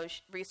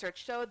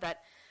research showed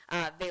that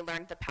they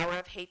learned the power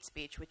of hate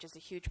speech, which is a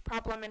huge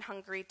problem in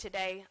Hungary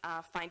today,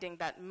 finding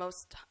that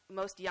most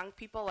young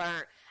people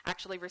are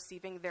actually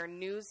receiving their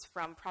news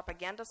from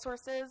propaganda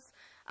sources,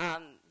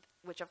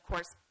 which of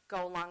course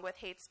go along with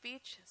hate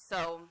speech.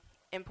 So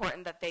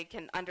important that they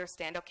can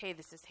understand, okay,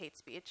 this is hate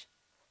speech.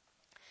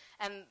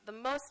 And the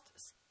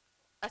most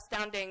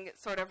astounding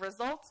sort of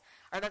results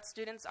are that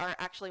students are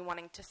actually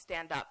wanting to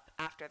stand up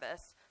after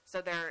this.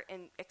 So they're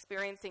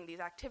experiencing these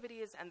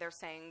activities and they're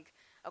saying,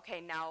 okay,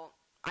 now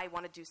I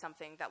want to do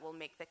something that will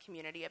make the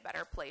community a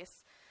better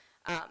place.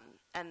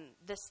 And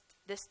this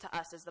to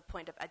us is the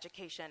point of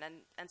education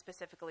and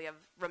specifically of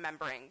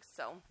remembering.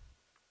 So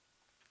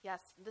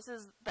yes, this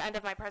is the end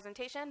of my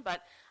presentation,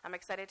 but I'm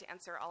excited to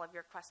answer all of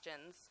your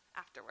questions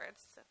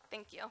afterwards. So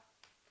thank you.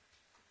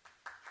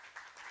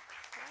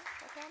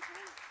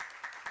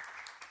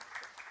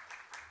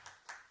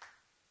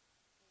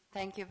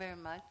 Thank you very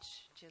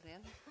much,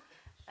 Jillian.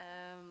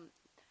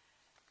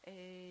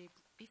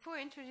 Before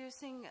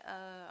introducing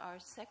our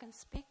second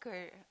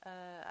speaker,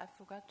 I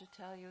forgot to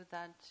tell you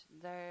that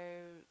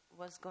there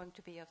was going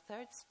to be a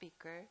third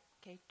speaker,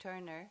 Kate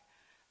Turner,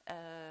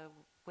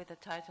 with the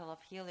title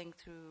of Healing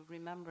Through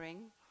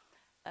Remembering,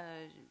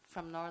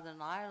 from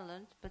Northern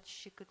Ireland, but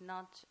she could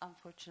not,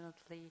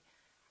 unfortunately,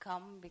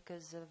 come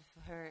because of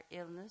her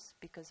illness,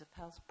 because of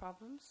health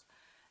problems.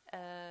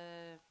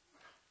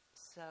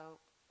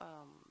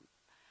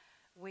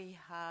 We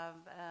have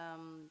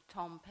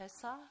Tom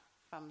Pessah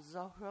from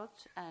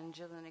Zochrot, and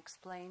Jillian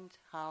explained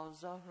how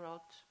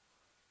Zochrot,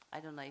 I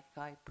don't know if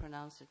I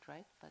pronounce it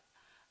right, but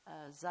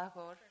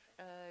Zachor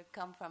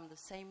come from the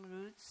same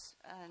roots,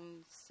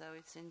 and so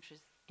it's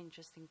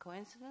interesting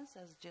coincidence,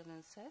 as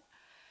Jillian said.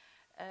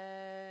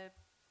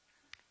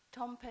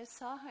 Tom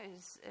Pessah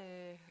is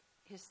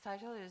his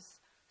title is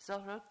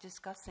Zochrot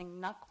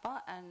discussing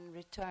Nakba and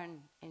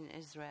return in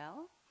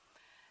Israel.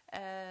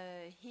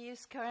 He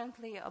is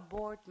currently a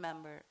board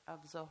member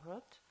of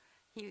Zochrot.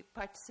 He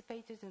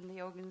participated in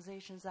the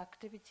organization's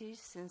activities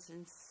since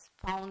its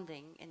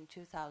founding in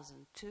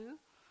 2002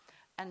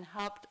 and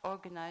helped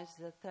organize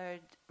the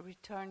third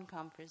Return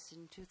Conference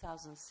in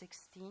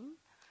 2016.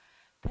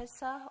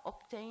 Pessah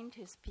obtained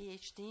his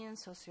PhD in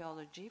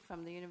sociology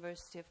from the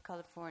University of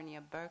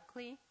California,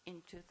 Berkeley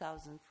in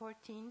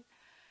 2014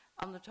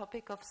 on the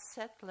topic of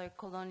settler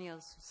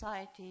colonial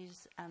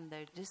societies and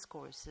their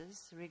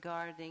discourses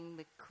regarding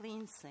the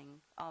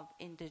cleansing of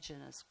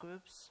indigenous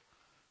groups.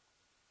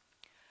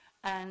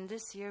 And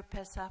this year,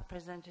 Pessah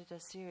presented a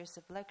series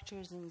of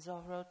lectures in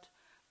Zochrot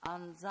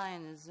on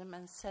Zionism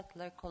and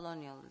settler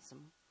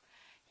colonialism.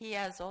 He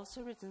has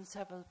also written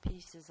several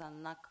pieces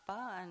on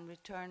Nakba and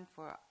returned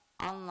for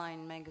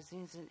online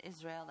magazines in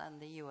Israel and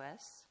the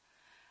US.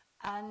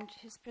 And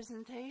his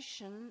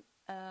presentation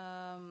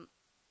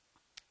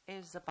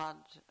is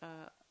about,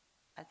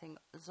 I think,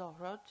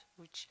 Zochrot,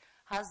 which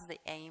has the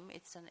aim,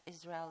 it's an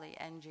Israeli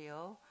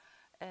NGO,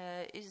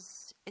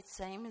 its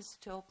aim is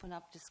to open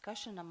up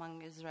discussion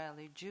among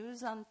Israeli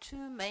Jews on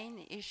two main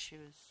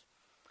issues.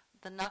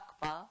 The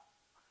Nakba,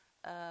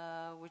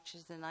 which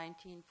is the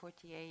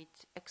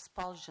 1948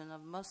 expulsion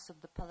of most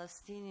of the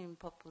Palestinian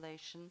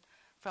population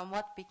from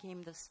what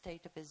became the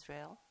State of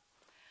Israel,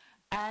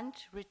 and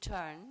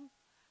return,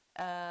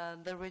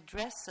 the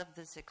redress of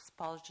this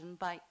expulsion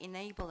by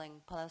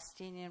enabling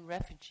Palestinian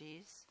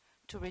refugees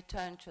to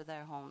return to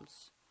their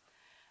homes.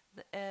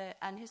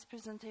 And his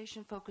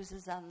presentation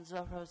focuses on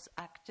Zochrot's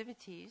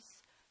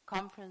activities,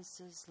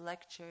 conferences,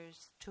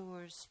 lectures,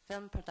 tours,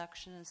 film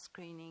production and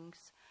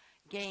screenings,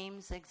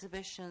 games,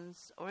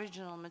 exhibitions,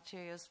 original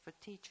materials for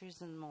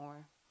teachers, and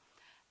more.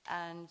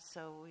 And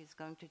so he's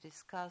going to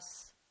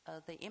discuss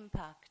the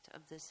impact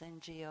of this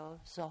NGO,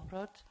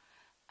 Zochrot,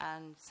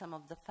 and some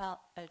of the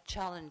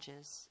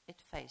challenges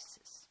it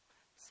faces.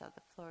 So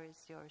the floor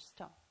is yours,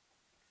 Tom.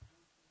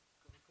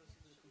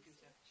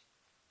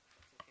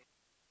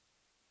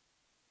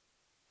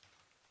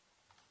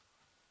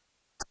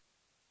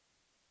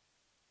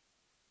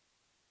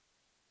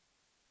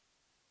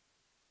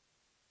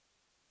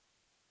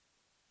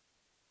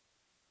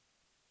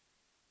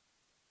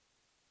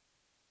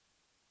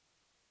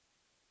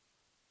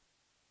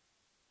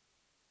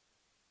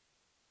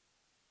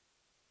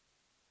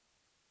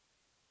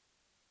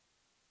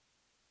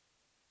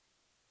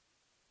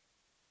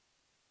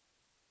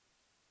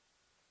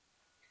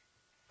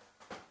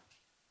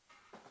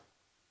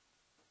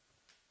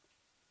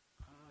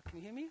 Can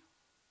you hear me?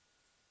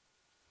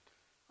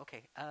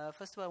 Okay.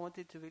 First of all, I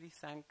wanted to really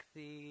thank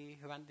the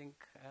Heranding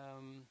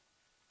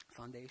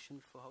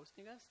Foundation for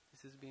hosting us.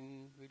 This has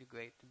been really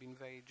great. They've been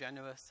very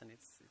generous, and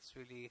it's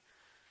really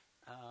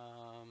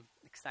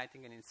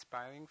exciting and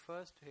inspiring for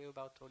us to hear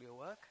about all your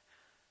work.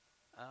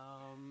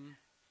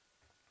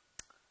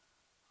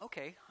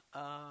 Okay.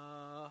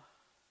 Let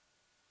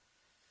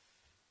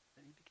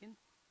me begin.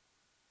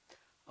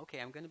 Okay,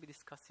 I'm going to be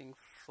discussing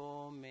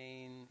four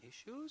main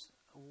issues.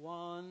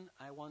 One,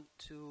 I want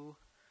to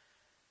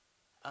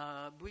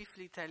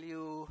briefly tell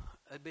you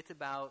a bit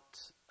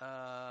about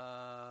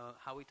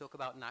how we talk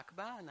about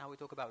Nakba and how we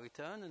talk about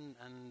return,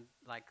 and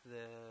like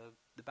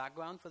the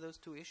background for those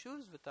two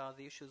issues, that are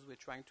the issues we're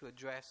trying to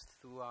address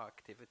through our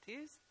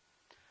activities.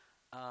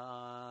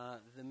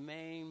 The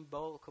main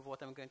bulk of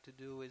what I'm going to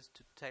do is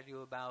to tell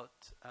you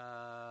about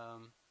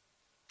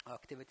our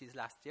activities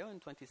last year in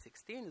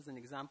 2016 as an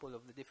example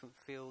of the different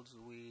fields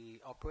we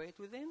operate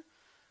within.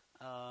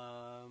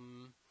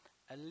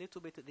 A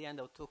little bit at the end,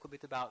 I'll talk a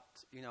bit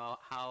about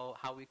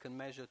how we can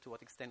measure to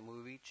what extent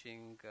we're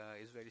reaching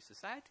Israeli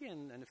society,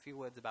 and a few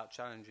words about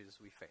challenges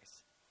we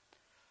face.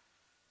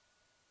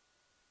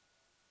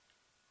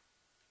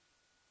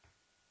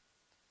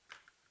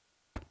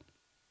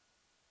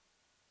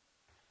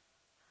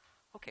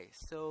 Okay,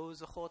 so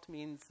Zochrot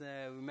means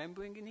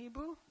remembering in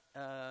Hebrew.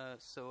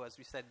 So as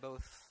we said,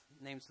 both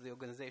names of the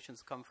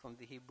organizations come from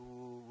the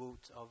Hebrew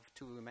root of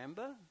to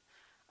remember.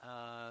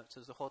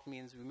 So Zochrot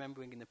means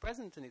remembering in the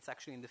present, and it's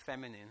actually in the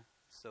feminine.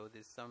 So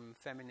there's some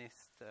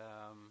feminist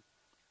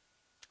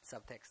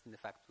subtext in the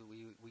fact that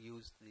we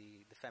use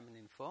the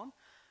feminine form.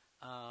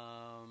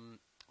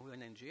 We're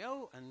an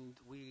NGO, and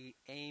we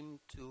aim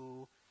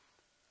to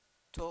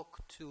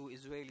talk to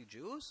Israeli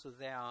Jews, so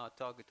they are our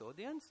target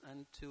audience,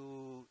 and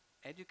to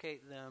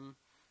educate them,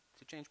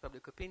 to change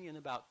public opinion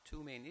about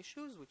two main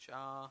issues, which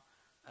are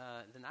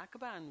the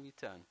Nakba and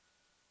return.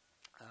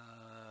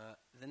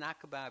 The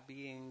Nakba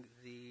being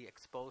the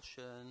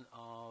expulsion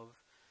of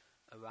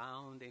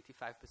around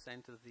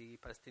 85% of the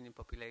Palestinian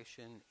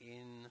population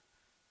in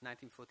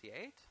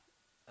 1948,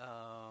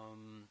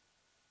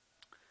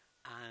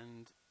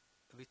 and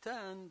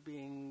return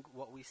being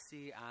what we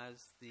see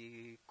as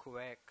the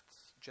correct,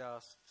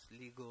 just,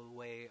 legal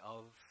way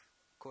of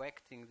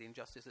correcting the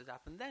injustice that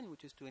happened then,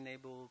 which is to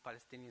enable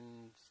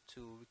Palestinians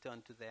to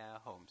return to their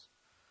homes.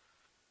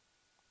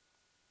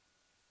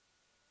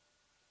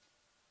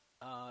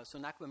 So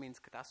Nakba means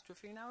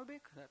catastrophe in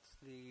Arabic. That's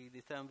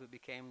the term that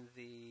became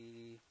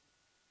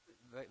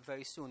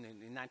very soon,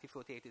 in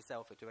 1948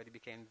 itself, it already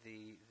became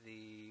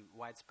the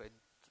widespread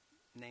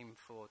name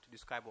to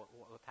describe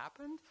what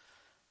happened.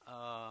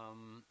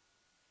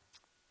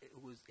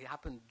 It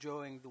happened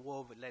during the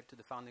war that led to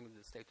the founding of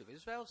the State of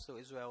Israel. So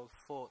Israel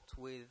fought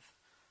with,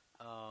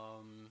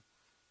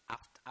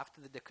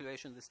 after the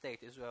declaration of the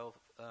state, Israel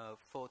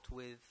fought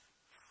with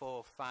 4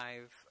 or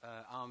 5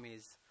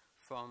 armies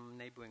from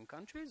neighboring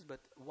countries.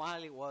 But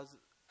while it was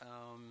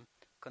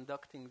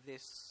conducting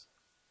this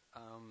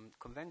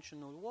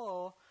conventional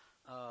war,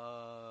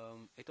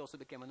 it also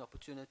became an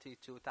opportunity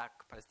to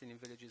attack Palestinian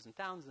villages and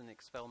towns and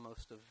expel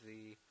most of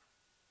the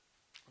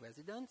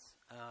residents.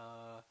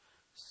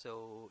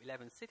 So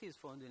 11 cities,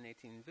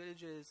 418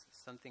 villages,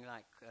 something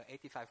like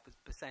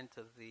 85%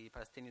 of the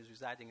Palestinians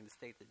residing in the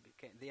state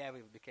the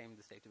area became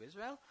the State of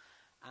Israel.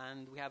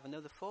 And we have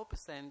another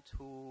 4%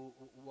 who,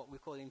 what we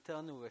call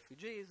internal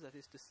refugees, that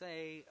is to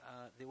say,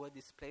 they were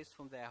displaced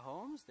from their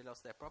homes, they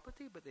lost their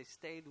property, but they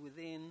stayed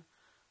within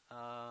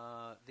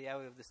the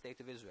area of the State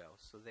of Israel.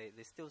 So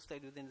they still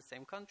stayed within the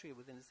same country,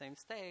 within the same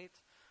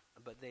state,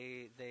 but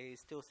they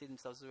still see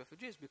themselves as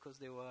refugees because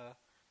they were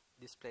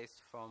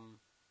displaced from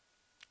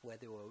where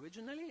they were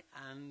originally.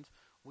 And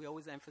we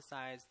always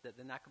emphasize that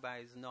the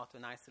Nakba is not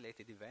an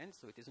isolated event,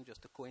 so it isn't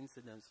just a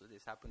coincidence that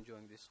this happened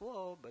during this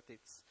war, but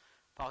it's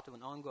part of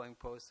an ongoing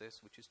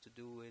process which is to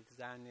do with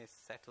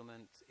Zionist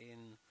settlement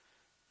in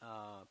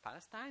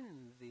Palestine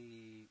and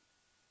the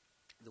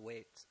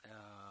way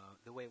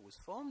it was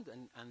formed,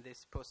 and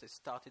this process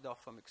started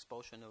off from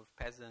expulsion of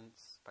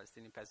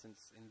Palestinian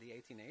peasants in the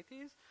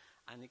 1880s,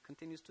 and it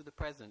continues to the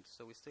present.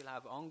 So we still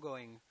have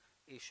ongoing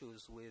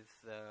issues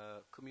with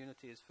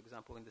communities, for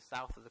example, in the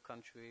south of the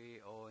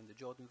country or in the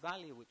Jordan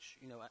Valley, which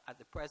at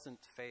the present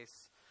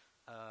face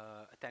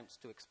attempts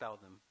to expel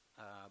them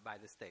by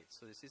the state.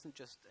 So this isn't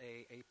just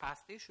a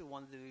past issue.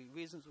 One of the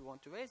reasons we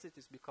want to raise it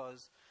is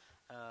because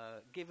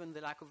given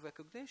the lack of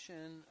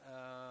recognition,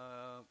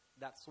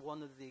 that's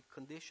one of the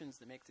conditions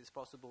that makes it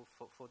possible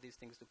for these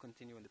things to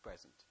continue in the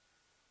present.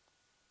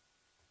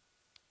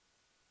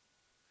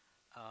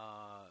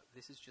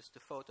 This is just a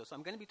photo. So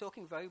I'm going to be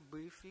talking very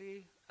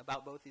briefly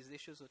about both these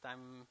issues that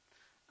I'm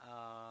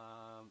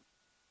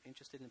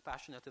interested and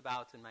passionate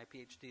about, and my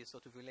PhD is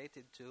sort of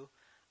related to.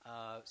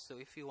 So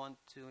if you want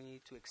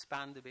me to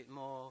expand a bit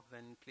more,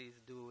 then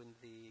please do in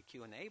the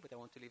Q&A, but I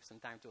want to leave some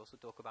time to also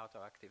talk about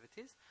our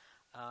activities.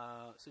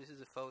 So this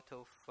is a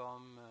photo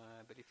from,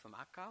 I believe, from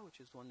Acca,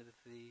 which is one of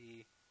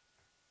the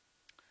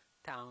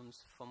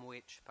towns from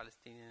which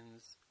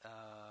Palestinians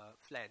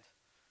fled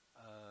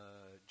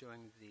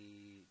during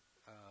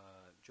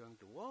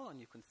the war,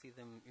 and you can see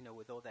them,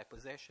 with all their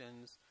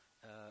possessions,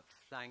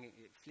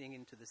 fleeing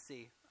into the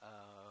sea,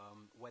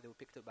 where they were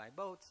picked up by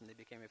boats, and they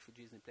became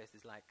refugees in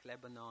places like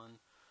Lebanon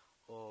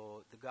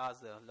or the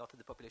Gaza. A lot of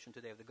the population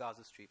today of the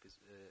Gaza Strip is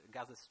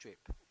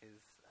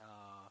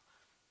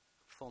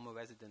former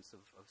residents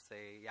of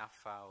say,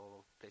 Jaffa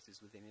or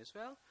places within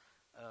Israel,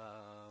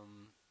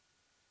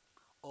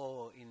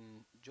 or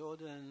in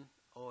Jordan,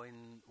 or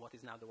in what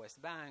is now the West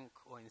Bank,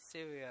 or in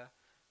Syria.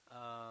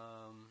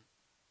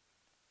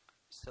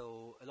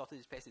 So a lot of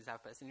these places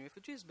have Palestinian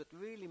refugees, but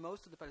really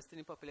most of the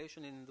Palestinian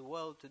population in the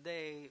world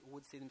today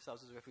would see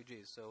themselves as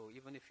refugees. So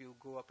even if you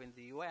grew up in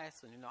the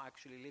US and you're not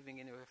actually living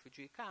in a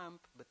refugee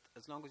camp, but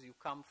as long as you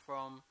come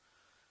from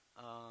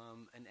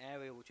an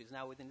area which is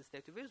now within the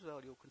State of Israel,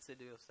 you'll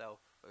consider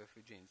yourself a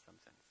refugee in some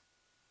sense.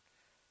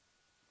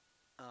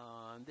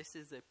 This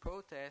is a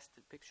protest,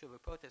 a picture of a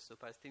protest. So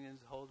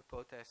Palestinians hold a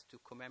protest to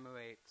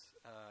commemorate,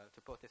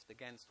 to protest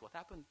against what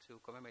happened, to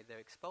commemorate their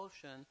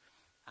expulsion.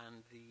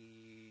 And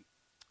the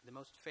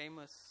most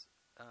famous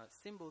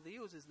symbol they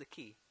use is the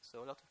key.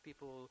 So a lot of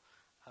people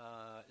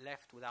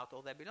left without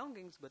all their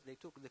belongings, but they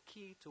took the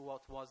key to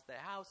what was their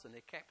house, and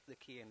they kept the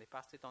key, and they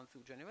passed it on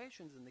through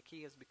generations, and the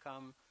key has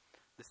become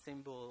the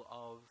symbol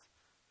of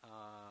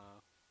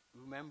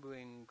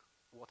remembering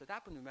what had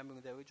happened,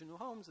 remembering their original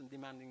homes, and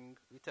demanding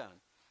return.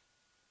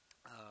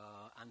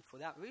 And for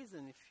that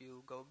reason, if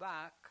you go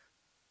back,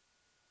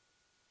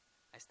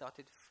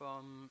 started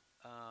from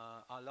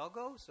our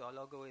logo. So our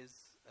logo is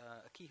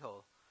a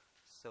keyhole.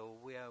 So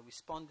we are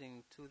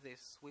responding to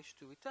this wish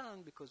to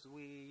return because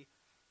we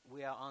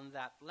are on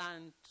that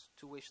land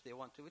to which they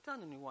want to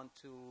return, and we want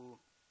to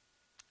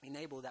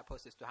enable that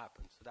process to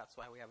happen. So that's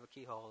why we have a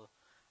keyhole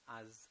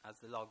as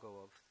the logo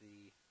of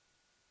the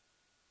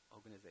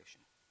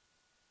organization.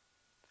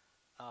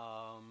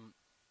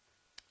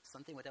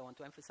 Something that I want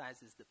to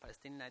emphasize is the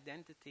Palestinian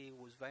identity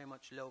was very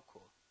much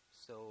local.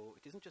 So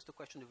it isn't just a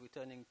question of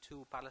returning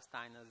to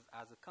Palestine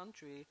as a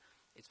country.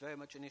 It's very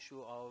much an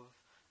issue of,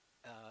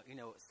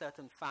 a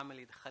certain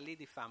family, the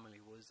Khalidi family,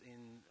 was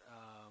in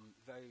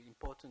very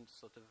important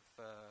sort of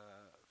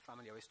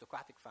family,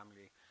 aristocratic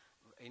family,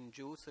 in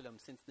Jerusalem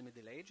since the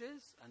Middle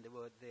Ages, and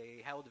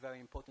they held very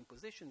important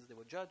positions. There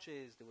were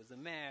judges, there was a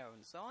mayor,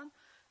 and so on.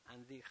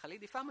 And the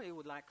Khalidi family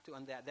would like to,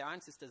 and their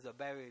ancestors are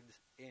buried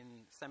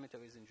in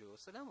cemeteries in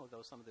Jerusalem,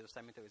 although some of those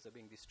cemeteries are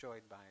being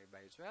destroyed by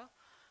Israel.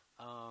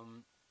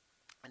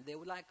 And they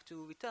would like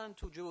to return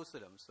to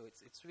Jerusalem. So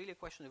it's really a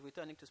question of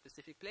returning to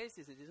specific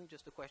places. It isn't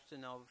just a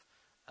question of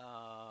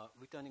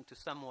returning to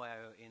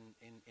somewhere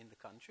in the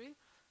country.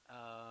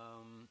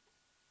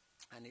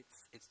 And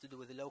it's to do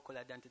with the local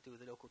identity, with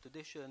the local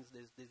traditions.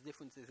 There's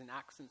differences in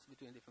accents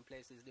between different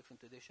places, different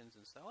traditions,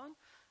 and so on.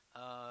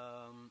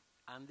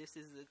 And this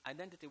is an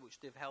identity which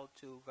they've held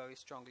to very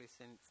strongly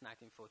since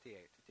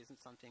 1948. It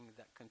isn't something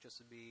that can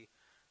just be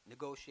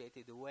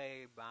negotiated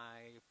away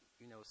by,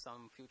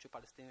 some future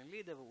Palestinian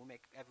leader who will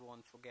make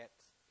everyone forget,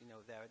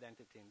 their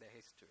identity and their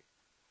history.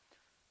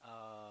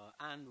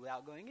 And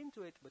without going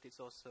into it, but it's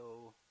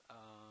also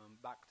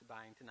backed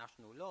by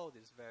international law.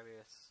 There's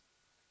various,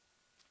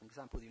 for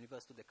example, the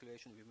Universal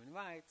Declaration of Human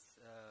Rights,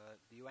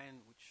 the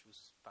UN, which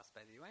was passed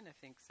by the UN, I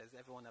think, says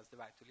everyone has the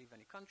right to leave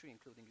any country,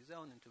 including his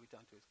own, and to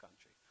return to his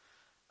country.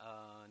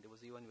 There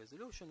was a UN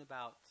resolution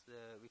about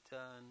the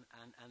return,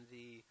 and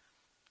the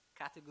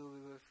category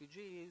of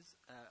refugees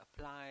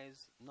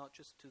applies not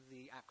just to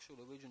the actual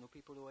original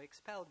people who were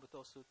expelled, but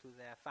also to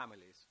their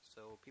families.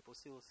 So people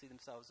still see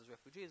themselves as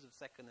refugees of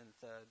second and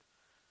third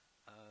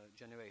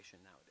generation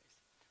nowadays.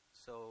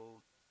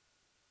 So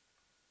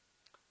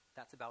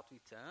that's about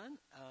return.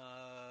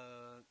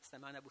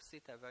 Salman Abu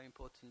Sita, a very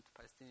important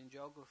Palestinian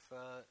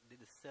geographer, did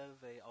a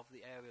survey of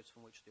the areas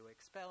from which they were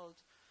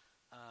expelled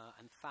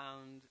and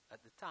found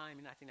at the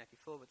time, in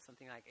 1994, that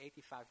something like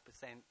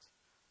 85%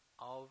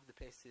 of the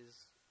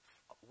places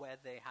where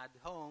they had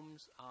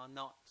homes are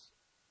not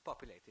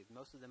populated.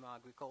 Most of them are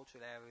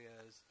agricultural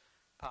areas,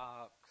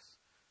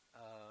 parks,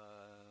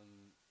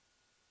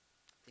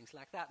 things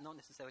like that, not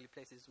necessarily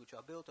places which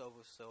are built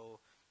over.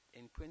 So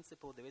in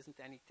principle, there isn't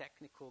any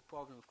technical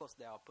problem. Of course,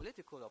 there are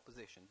political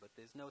opposition, but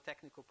there's no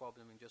technical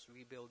problem in just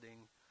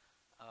rebuilding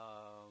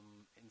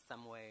in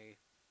some way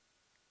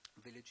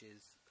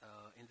villages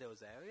in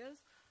those areas.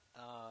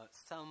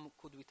 Some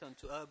could return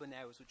to urban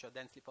areas which are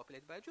densely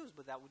populated by Jews,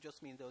 but that would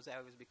just mean those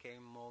areas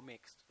became more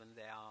mixed than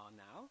they are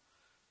now.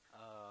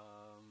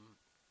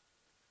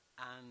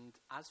 And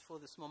as for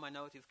the small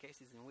minority of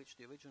cases in which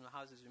the original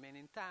houses remain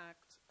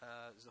intact,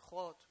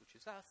 Zochrot, which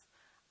is us,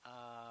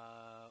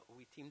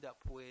 we teamed up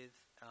with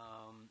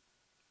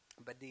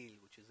Badil,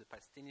 which is a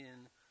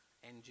Palestinian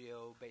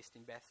NGO based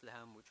in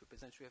Bethlehem, which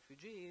represents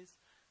refugees,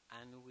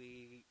 and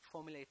we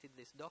formulated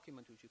this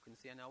document, which you can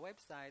see on our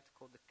website,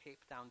 called the Cape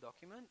Town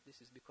document.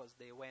 This is because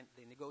they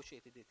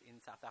negotiated it in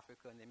South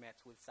Africa, and they met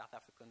with South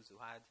Africans who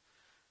had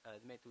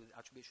met with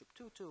Archbishop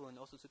Tutu and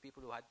also to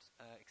people who had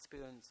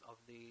experience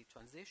of the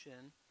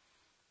transition,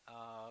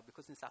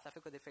 because in South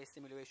Africa they faced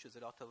similar issues.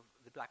 A lot of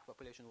the black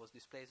population was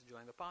displaced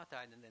during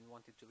apartheid and then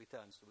wanted to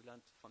return, so we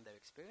learned from their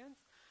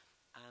experience.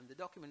 And the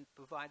document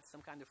provides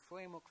some kind of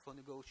framework for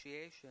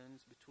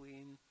negotiations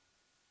between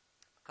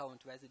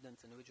current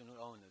residents and original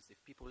owners. If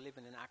people live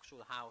in an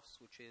actual house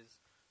which is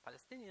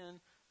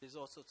Palestinian, there's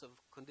all sorts of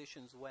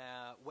conditions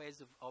where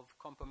ways of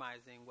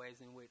compromising,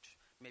 ways in which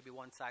maybe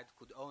one side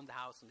could own the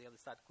house and the other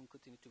side could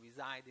continue to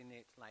reside in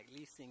it, like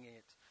leasing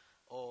it,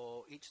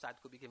 or each side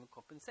could be given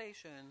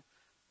compensation,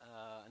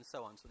 and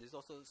so on. So there's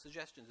also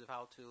suggestions of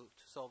how to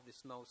solve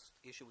this most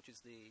issue, which is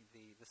the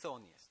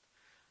thorniest.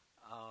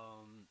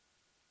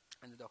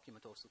 And the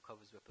document also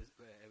covers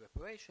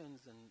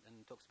reparations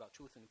and talks about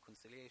truth and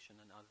reconciliation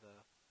and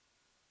other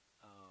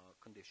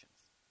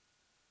conditions.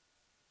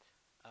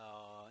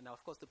 Now,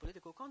 of course, the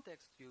political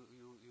context, you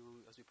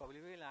as you probably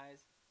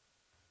realize,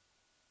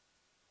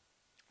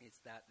 is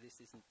that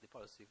this isn't the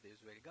policy of the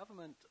Israeli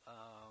government.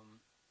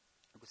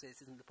 I would say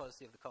this isn't the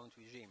policy of the current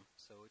regime.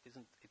 So it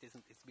isn't.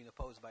 It's been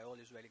opposed by all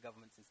Israeli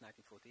governments since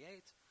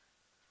 1948.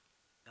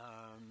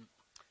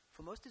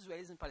 For most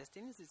Israelis and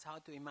Palestinians, it's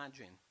hard to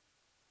imagine.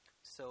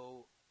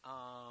 So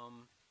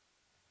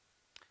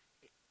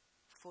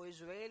for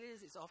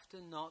Israelis, it's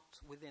often not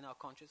within our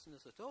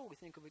consciousness at all. We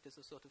think of it as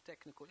a sort of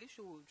technical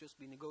issue. It will just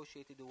be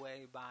negotiated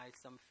away by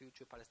some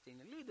future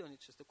Palestinian leader, and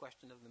it's just a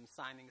question of them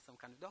signing some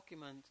kind of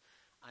document.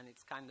 And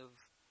it's kind of,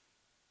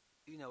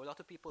 a lot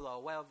of people are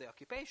aware of the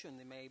occupation.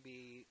 They may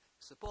be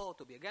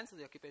support or be against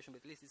the occupation,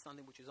 but at least it's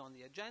something which is on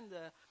the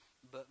agenda.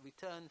 But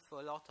return for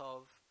a lot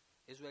of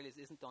Israelis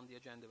isn't on the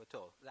agenda at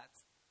all.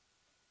 That's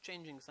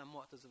changing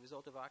somewhat as a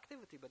result of our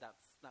activity, but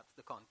that's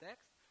the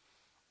context.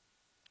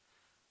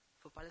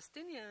 For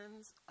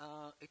Palestinians,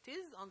 it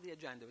is on the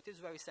agenda. It is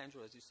very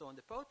central, as you saw in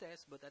the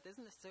protest, but that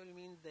doesn't necessarily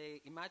mean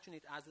they imagine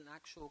it as an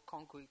actual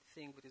concrete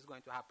thing that is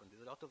going to happen.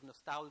 There's a lot of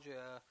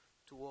nostalgia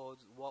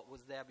towards what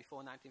was there before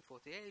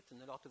 1948,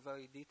 and a lot of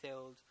very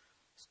detailed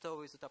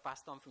stories that are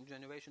passed on from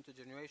generation to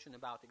generation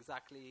about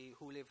exactly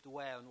who lived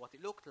where and what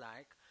it looked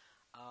like.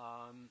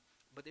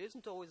 But there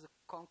isn't always a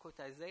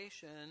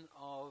concretization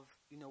of,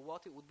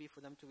 what it would be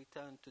for them to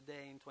return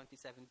today in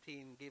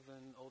 2017,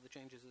 given all the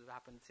changes that have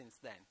happened since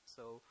then.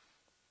 So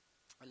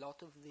a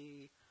lot of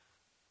the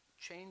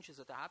changes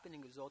that are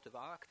happening as a result of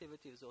our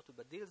activity, as a result of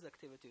Badil's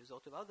activity, as a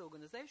result of other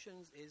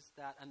organizations, is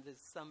that, and there's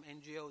some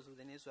NGOs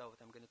within Israel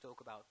that I'm going to talk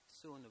about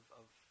soon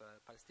of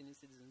Palestinian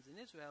citizens in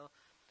Israel.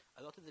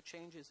 A lot of the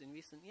changes in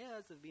recent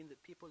years have been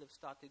that people have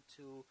started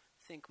to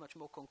think much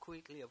more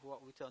concretely of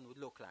what return would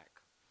look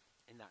like,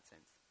 in that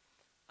sense.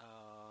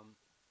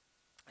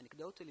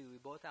 Anecdotally, we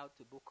brought out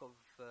a book of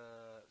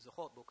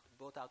Zochrot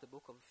brought out a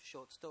book of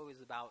short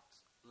stories about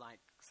like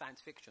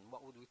science fiction.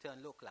 What would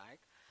return look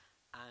like?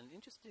 And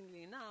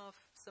interestingly enough,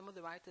 some of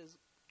the writers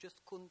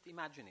just couldn't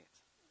imagine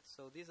it.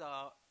 So these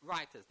are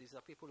writers. These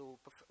are people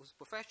whose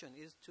profession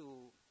is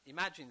to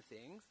imagine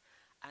things,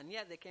 and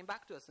yet they came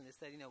back to us and they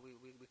said,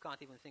 we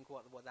can't even think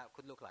what that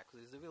could look like. So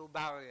there's a real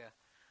barrier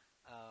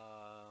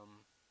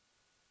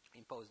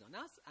imposed on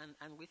us,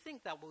 and we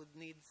think that would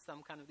need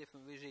some kind of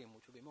different regime,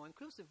 which would be more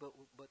inclusive.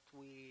 But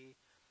we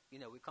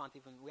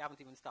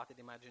haven't even started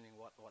imagining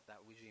what that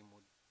regime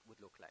would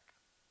look like.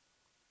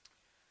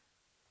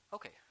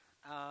 Okay,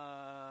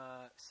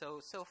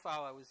 so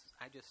far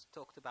I just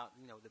talked about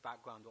the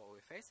background, what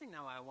we're facing.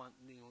 Now I want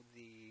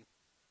the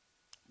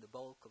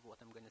bulk of what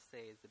I'm going to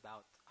say is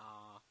about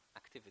our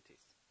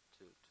activities,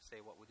 to say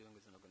what we're doing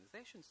as an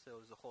organization.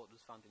 So Zochrot was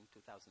founded in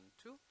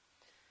 2002.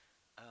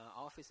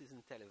 Our office is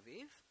in Tel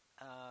Aviv.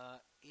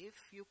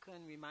 If you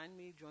can remind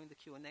me during the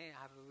Q&A, I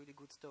have a really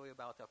good story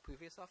about our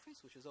previous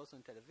office, which is also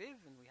in Tel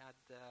Aviv, and we had,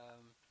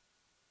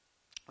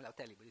 I'll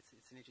tell you, but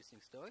it's an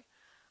interesting story.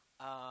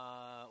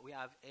 We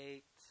have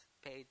 8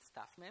 paid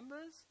staff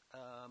members,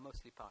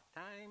 mostly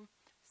part-time,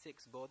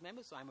 6 board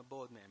members, so I'm a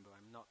board member.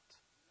 I'm not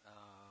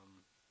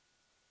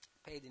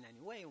paid in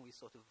any way, and we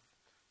sort of,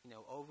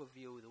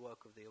 overview the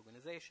work of the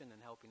organization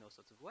and help in all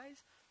sorts of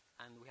ways.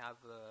 And we have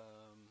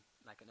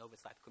like an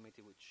oversight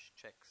committee which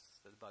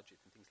checks the budget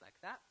and things like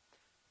that.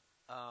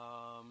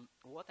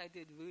 What I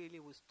did really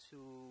was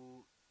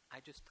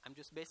I'm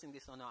just basing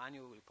this on our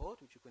annual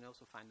report, which you can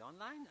also find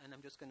online, and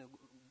I'm just going to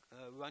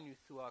run you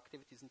through our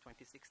activities in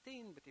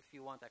 2016, but if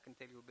you want, I can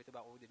tell you a bit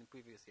about what we did in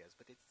previous years.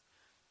 But it's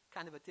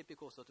kind of a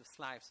typical sort of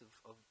slice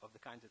of the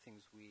kinds of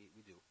things we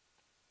do.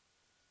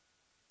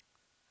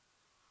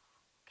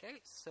 Okay,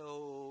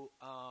 so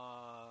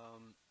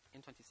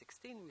in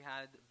 2016, we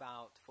had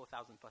about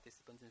 4,000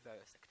 participants in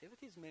various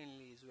activities,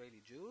 mainly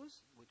Israeli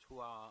Jews, who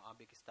are our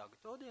biggest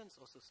target audience,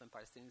 also some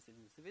Palestinian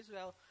citizens of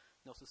Israel,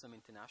 and also some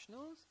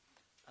internationals.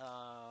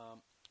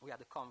 We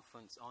had a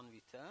conference on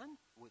return,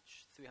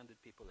 which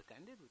 300 people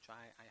attended, which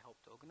I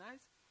helped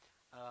organize.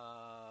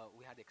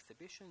 We had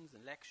exhibitions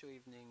and lecture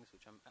evenings,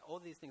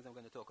 all these things I'm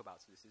going to talk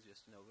about, so this is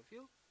just an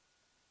overview.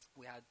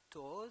 We had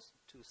tours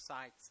to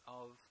sites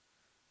of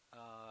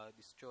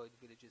destroyed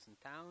villages and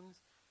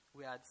towns.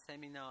 We had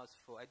seminars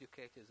for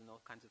educators and all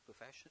kinds of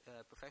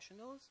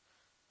professionals,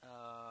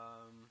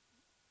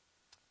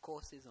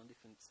 courses on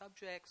different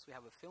subjects. We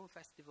have a film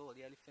festival, a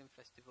yearly film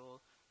festival,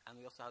 and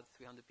we also had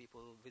 300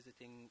 people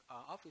visiting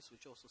our office,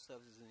 which also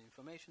serves as an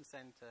information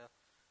center.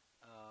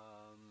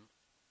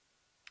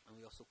 And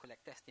we also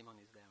collect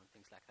testimonies there and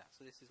things like that.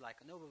 So this is like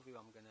an overview.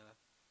 I'm going to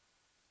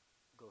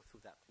go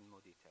through that in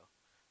more detail.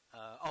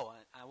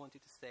 I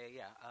wanted to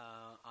say,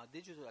 our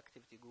digital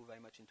activity grew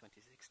very much in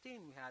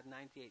 2016. We had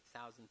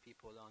 98,000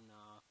 people on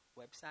our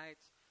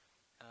website.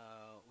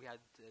 We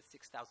had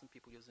 6,000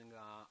 people using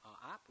our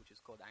app, which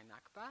is called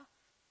Nakba.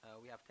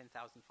 We have 10,000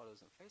 followers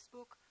on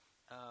Facebook.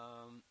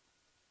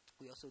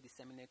 We also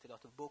disseminate a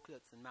lot of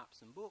booklets and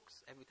maps and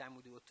books. Every time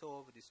we do a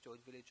tour of a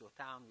destroyed village or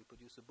town, we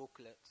produce a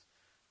booklet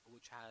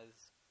which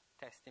has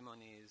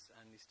testimonies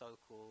and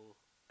historical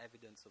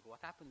evidence of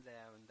what happened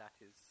there, and that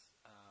is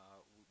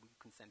we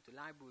can send to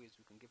libraries,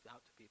 we can give it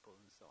out to people,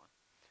 and so on.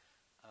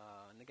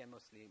 And again,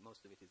 most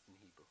of it is in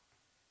Hebrew.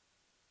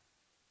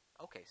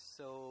 Okay,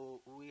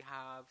 so we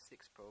have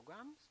 6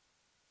 programs.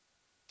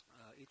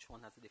 Each one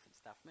has a different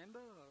staff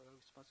member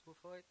responsible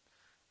for it.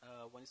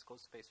 One is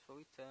called Space for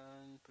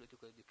Return,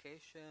 Political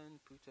Education,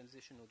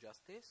 Pre-Transitional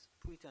Justice.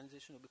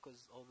 Pre-transitional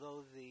because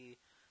although the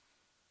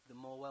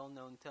more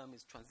well-known term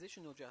is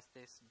transitional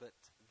justice, but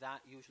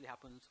that usually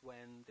happens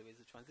when there is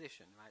a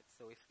transition, right?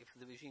 So if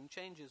the regime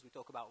changes, we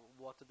talk about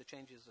what are the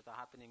changes that are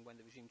happening when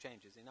the regime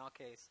changes. In our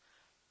case,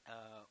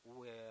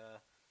 we're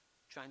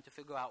trying to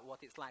figure out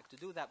what it's like to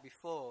do that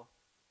before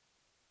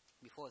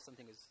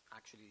something is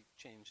actually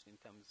changed in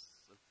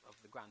terms of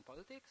the grand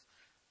politics.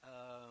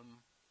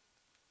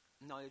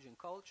 knowledge and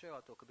culture,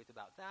 I'll talk a bit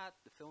about that,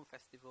 the film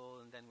festival,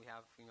 and then we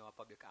have, a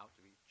public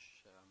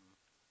outreach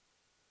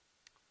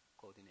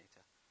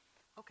coordinator.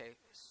 Okay,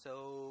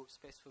 so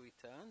Space for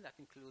Return, that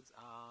includes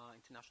our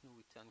International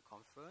Return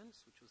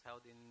Conference, which was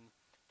held in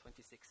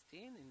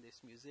 2016 in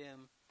this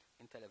museum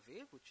in Tel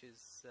Aviv, which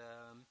is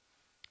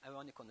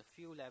ironic on a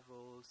few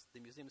levels. The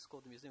museum is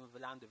called the Museum of the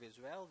Land of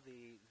Israel.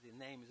 The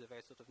name is a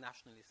very sort of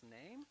nationalist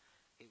name.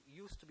 It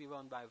used to be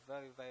run by a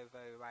very, very,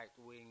 very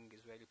right-wing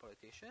Israeli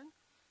politician,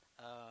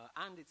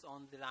 and it's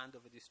on the land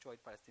of a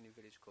destroyed Palestinian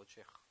village called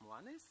Sheikh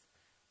Mouanis,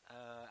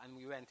 and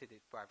we rented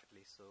it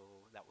privately,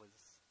 so that was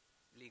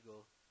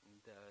legal,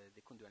 and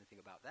they couldn't do anything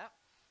about that.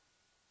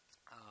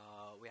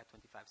 We had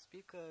 25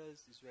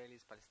 speakers,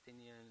 Israelis,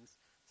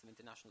 Palestinians, some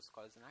international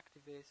scholars and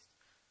activists.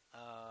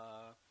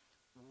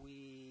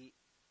 We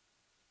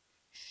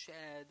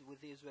shared with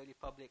the Israeli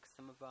public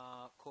some of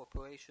our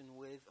cooperation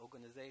with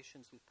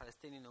organizations, with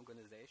Palestinian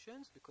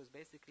organizations, because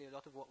basically a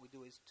lot of what we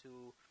do is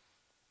to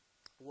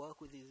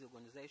work with these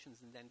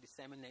organizations and then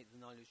disseminate the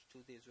knowledge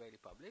to the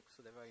Israeli public, so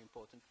they're very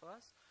important for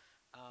us.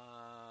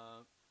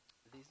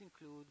 These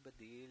include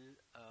Badil,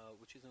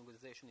 which is an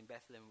organization in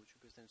Bethlehem which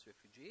represents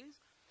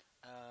refugees.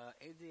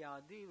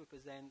 ADRD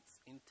represents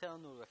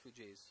internal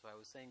refugees. So I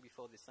was saying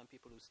before, there's some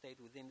people who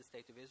stayed within the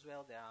state of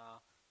Israel. They are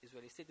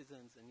Israeli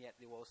citizens, and yet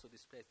they were also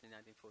displaced in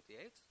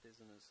 1948.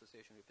 There's an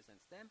association that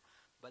represents them.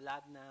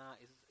 Baladna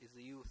is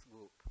a youth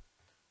group.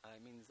 It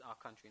means our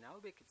country in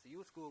Arabic. It's a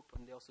youth group,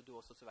 and they also do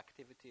all sorts of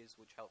activities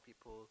which help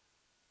people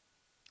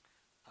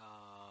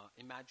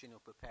imagine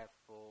or prepare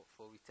for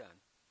return.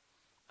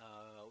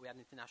 We had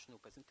international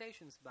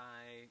presentations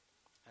by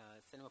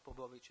Selma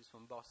Popovic is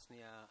from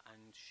Bosnia,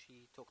 and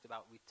she talked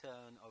about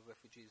return of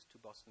refugees to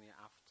Bosnia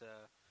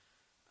after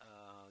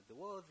the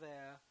war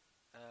there.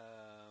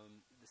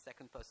 The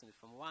second person is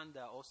from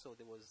Rwanda. Also,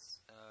 there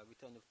was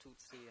return of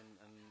Tutsi and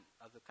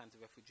other kinds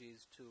of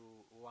refugees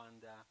to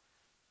Rwanda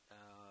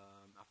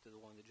after the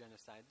war and the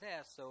genocide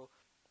there. So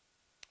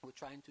we're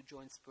trying to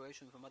draw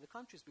inspiration from other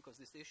countries, because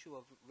this issue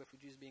of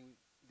refugees being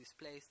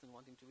displaced and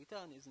wanting to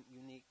return isn't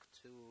unique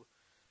to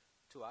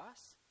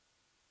us.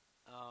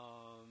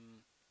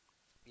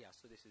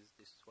 So this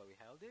is where we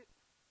held it.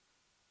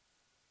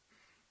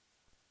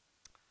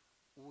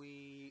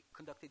 We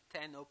conducted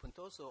 10 open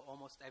tours, so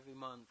almost every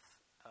month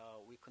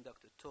we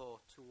conduct a tour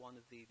to one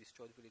of the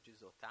destroyed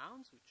villages or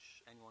towns,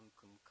 which anyone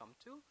can come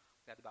to.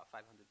 We had about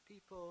 500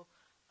 people.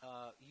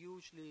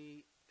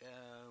 Usually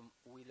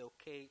we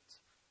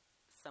locate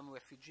some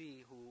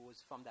refugee who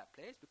was from that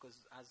place,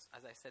 because as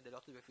I said, a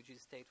lot of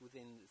refugees stayed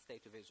within the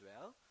state of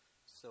Israel.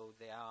 So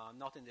they are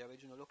not in the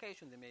original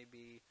location. They may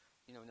be,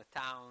 in a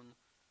town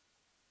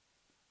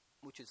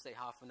which is, say,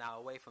 half an hour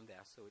away from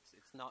there. So it's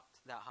not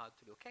that hard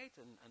to locate.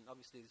 And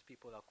obviously these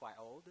people are quite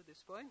old at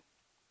this point.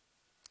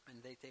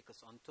 And they take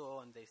us on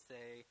tour, and they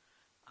say,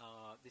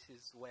 this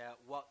is where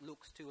what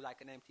looks to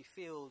like an empty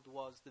field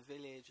was the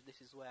village.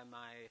 This is where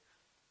my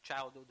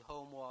childhood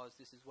home was.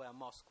 This is where a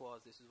mosque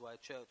was. This is where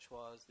a church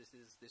was. This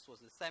was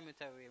the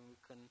cemetery, and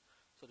we can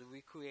sort of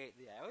recreate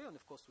the area. And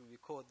of course, we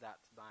record that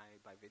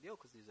by video,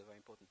 because these are very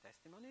important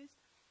testimonies.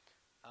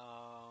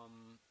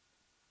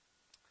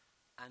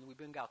 And we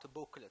bring out a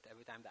booklet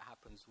every time that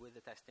happens with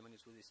the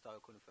testimonies, with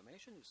historical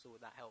information. So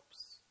that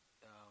helps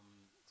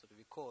sort of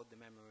record the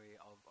memory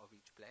of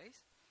each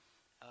place.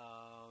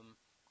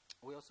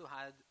 We also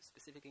had,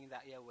 specifically in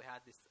that year, we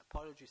had this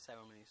apology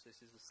ceremony. So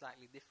this is a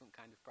slightly different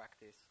kind of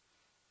practice.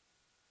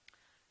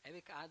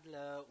 Eric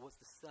Adler was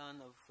the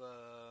son of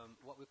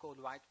what we call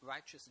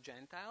righteous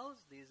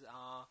Gentiles. These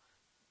are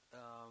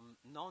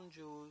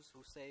non-Jews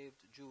who saved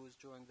Jews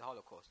during the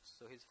Holocaust.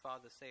 So his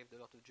father saved a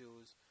lot of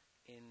Jews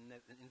in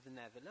the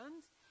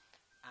Netherlands,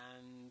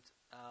 and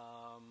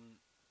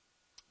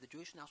the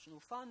Jewish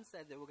National Fund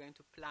said they were going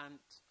to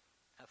plant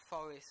a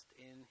forest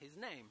in his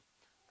name.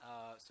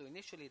 So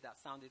initially that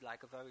sounded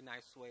like a very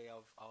nice way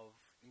of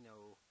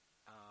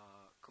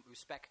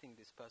respecting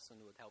this person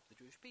who had helped the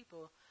Jewish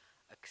people,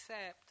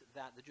 except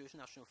that the Jewish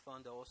National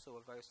Fund are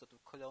also a very sort of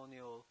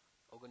colonial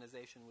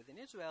organization within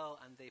Israel,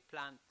 and they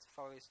plant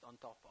forest on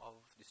top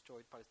of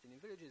destroyed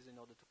Palestinian villages in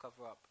order to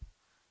cover up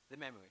the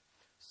memory.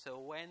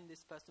 So when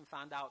this person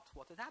found out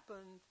what had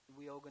happened,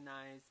 we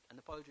organized an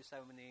apology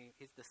ceremony.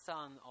 He's the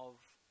son of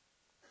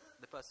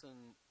the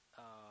person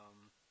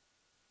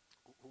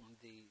whom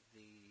the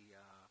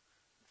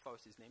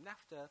forest is named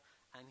after,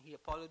 and he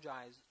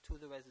apologized to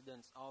the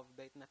residents of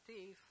Beit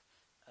Natif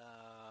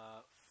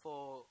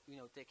for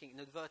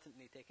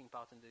inadvertently taking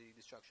part in the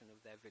destruction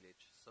of their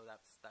village. So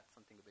that's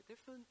something a bit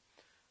different.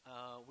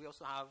 We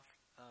also have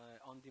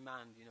on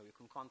demand, you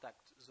can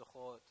contact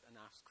Zochrot and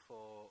ask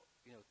for,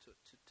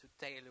 to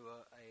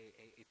tailor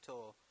a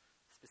tour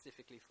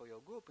specifically for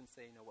your group and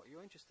say, what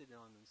you're interested in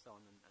and so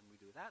on, and we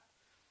do that.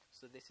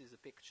 So this is a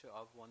picture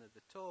of one of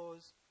the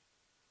tours.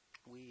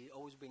 We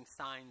always bring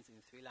signs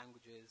in 3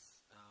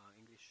 languages,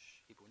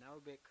 English, Hebrew, and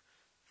Arabic,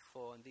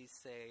 and these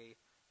say,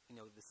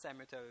 the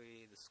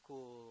cemetery, the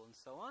school, and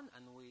so on,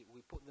 and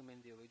we put them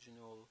in the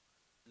original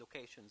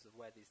locations of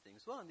where these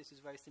things were. And this is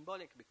very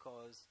symbolic,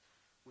 because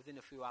within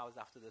a few hours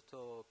after the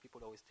tour,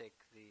 people always take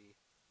the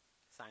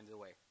signs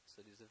away.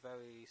 So there's a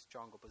very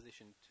strong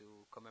opposition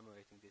to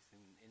commemorating this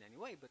in any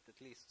way, but at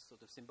least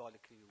sort of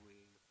symbolically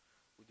we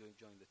do it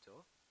during the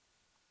tour.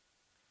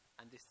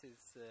 And this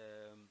is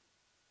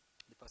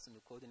the person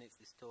who coordinates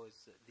these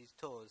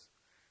tours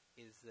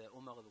is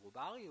Omar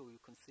al-Ghubari, who you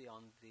can see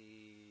on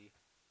the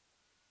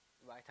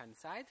right-hand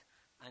side,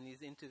 and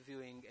he's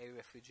interviewing a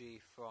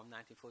refugee from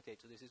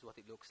 1948. So this is what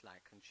it looks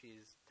like, and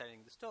she's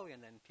telling the story,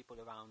 and then people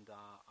around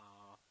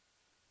are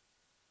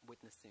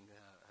witnessing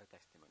her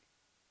testimony.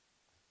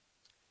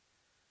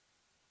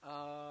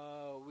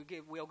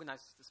 We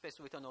organized, Space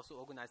for Return also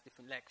organized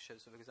different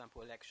lectures. So, for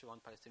example, a lecture on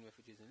Palestinian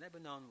refugees in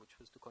Lebanon, which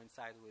was to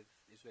coincide with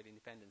Israeli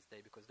Independence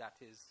Day, because that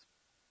is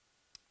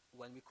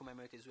when we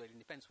commemorate Israeli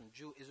independence. When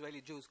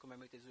Israeli Jews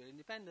commemorate Israeli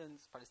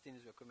independence,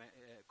 Palestinians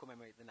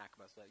commemorate the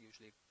Nakba, so that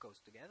usually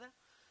goes together.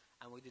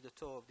 And we did a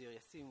tour of Deir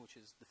Yassin, which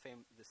is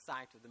the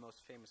site of the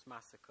most famous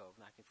massacre of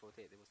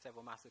 1948. There were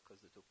several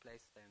massacres that took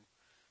place then.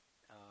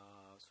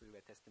 So we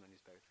read testimonies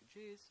by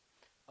refugees.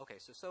 Okay,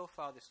 so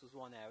far this was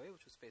one area,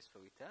 which was Space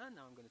for Return.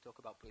 Now I'm going to talk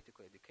about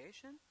political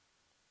education.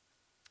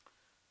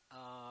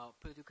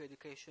 Political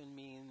education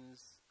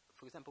means,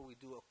 for example, we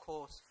do a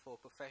course for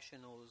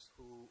professionals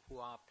who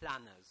are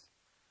planners.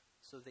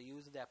 So they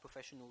use their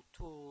professional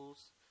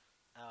tools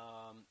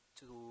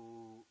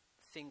to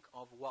think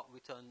of what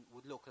return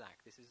would look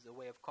like. This is a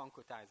way of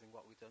concretizing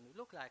what return would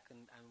look like,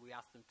 and we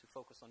asked them to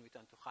focus on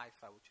return to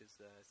Haifa, which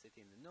is a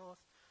city in the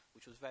north,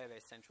 which was very,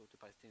 very central to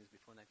Palestinians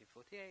before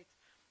 1948.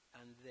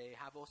 And they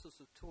have all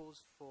sorts of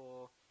tools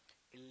for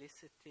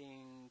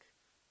eliciting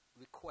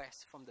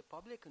requests from the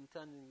public and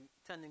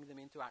turning them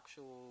into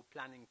actual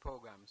planning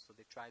programs. So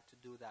they tried to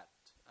do that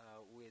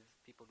with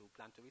people who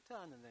plan to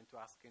return, and then to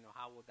ask,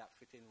 how would that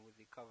fit in with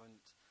the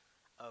current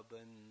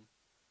urban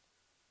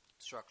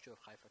structure of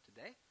Haifa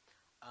today.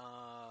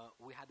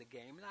 We had a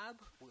game lab.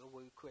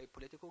 We create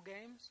political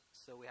games.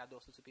 So we had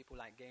all sorts of people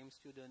like game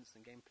students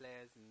and game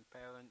players and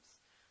parents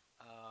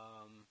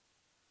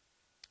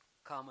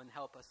come and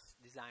help us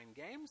design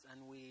games,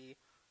 and we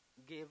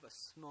give a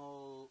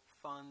small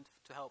fund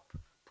to help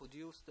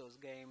produce those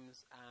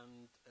games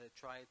and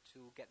try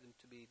to get them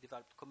to be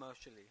developed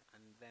commercially,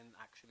 and then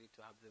actually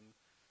to have them,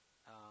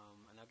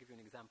 and I'll give you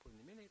an example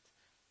in a minute,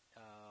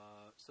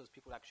 so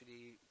people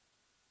actually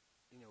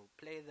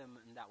play them,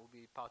 and that will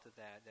be part of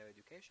their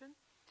education.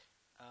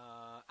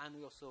 And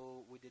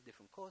we did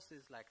different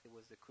courses, like there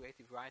was a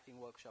creative writing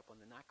workshop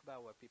on the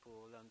Nakba where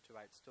people learned to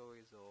write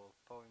stories or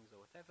poems or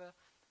whatever.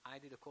 I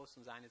did a course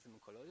on Zionism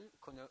and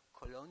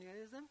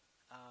colonialism,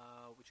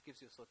 which gives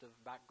you a sort of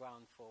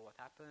background for what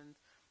happened.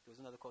 There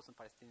was another course on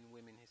Palestinian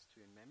women,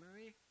 history and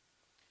memory.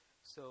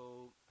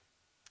 So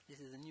this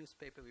is a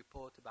newspaper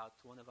report about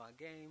one of our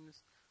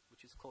games,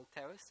 which is called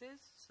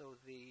Terraces. So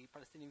the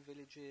Palestinian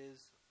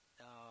villages,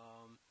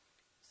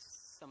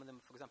 some of them,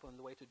 for example, on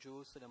the way to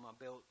Jerusalem, are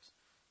built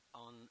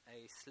on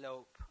a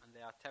slope, and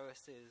there are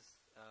terraces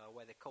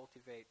where they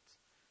cultivate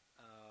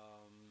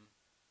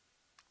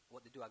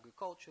what they do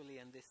agriculturally,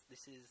 and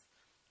this is,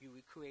 you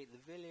recreate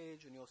the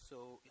village, and you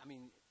also,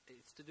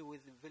 it's to do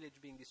with the village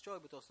being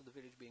destroyed, but also the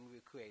village being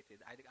recreated.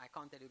 I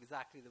can't tell you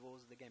exactly the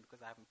rules of the game because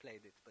I haven't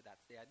played it, but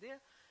that's the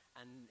idea.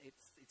 And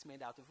it's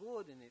made out of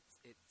wood, and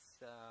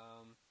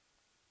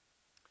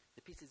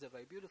the pieces are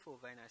very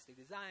beautiful, very nicely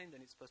designed,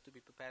 and it's supposed to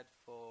be prepared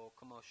for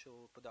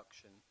commercial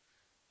production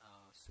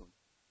soon.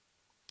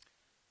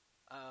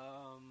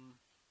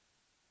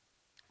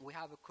 We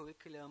have a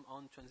curriculum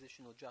on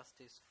transitional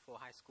justice for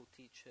high school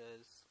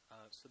teachers,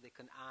 so they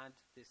can add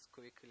this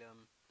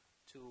curriculum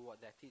to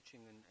what they're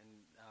teaching,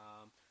 and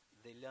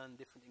they learn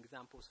different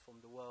examples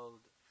from the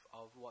world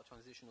of what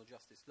transitional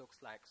justice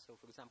looks like. So,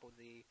 for example,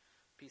 the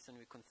Peace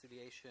and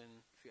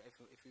Reconciliation,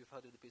 if you've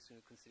heard of the Peace and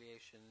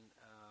Reconciliation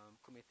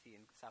Committee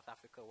in South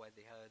Africa, where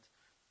they heard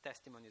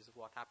testimonies of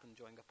what happened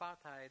during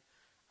apartheid.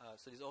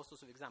 So there's all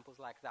sorts of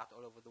examples like that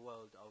all over the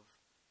world of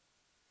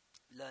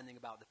learning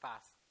about the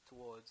past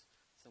towards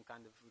some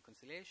kind of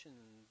reconciliation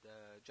and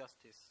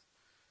justice.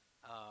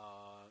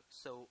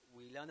 So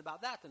we learn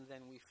about that, and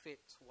then we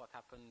fit what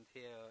happened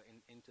here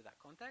into that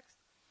context.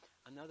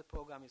 Another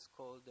program is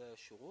called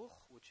Shuruch,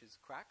 which is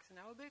cracks in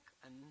Arabic,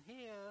 and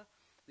here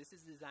this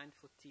is designed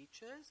for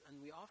teachers, and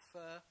we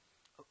offer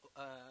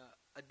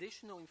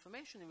additional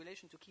information in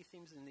relation to key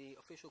themes in the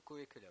official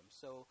curriculum.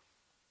 So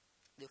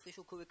the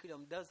official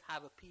curriculum does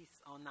have a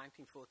piece on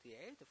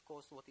 1948. Of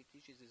course, what it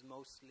teaches is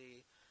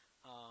mostly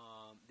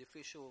the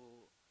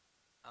official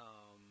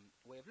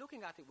way of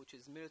looking at it, which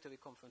is military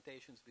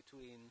confrontations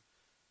between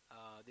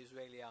the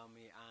Israeli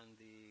army and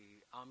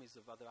the armies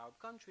of other Arab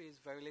countries.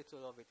 Very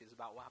little of it is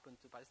about what happened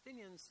to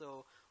Palestinians,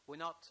 so we're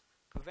not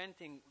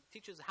preventing,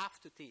 teachers have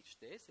to teach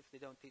this. If they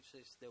don't teach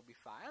this, they'll be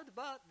fired,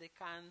 but they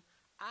can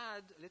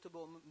add a little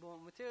bit more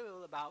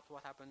material about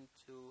what happened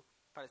to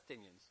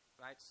Palestinians,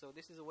 right? So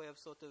this is a way of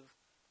sort of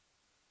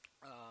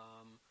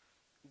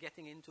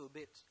getting into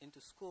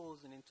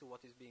schools and into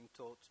what is being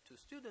taught to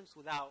students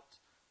without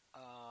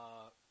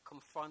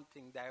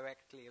confronting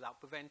directly,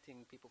 without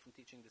preventing people from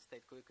teaching the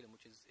state curriculum,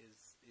 which is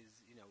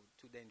you know,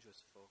 too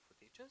dangerous for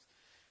teachers.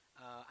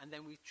 And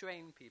then we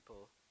train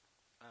people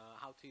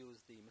how to use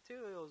the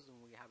materials,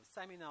 and we have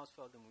seminars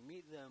for them, we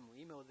meet them,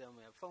 we email them,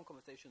 we have phone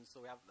conversations,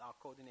 so we have our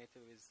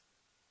coordinator is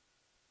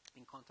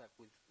in contact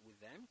with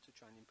them to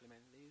try and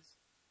implement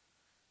these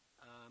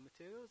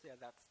materials.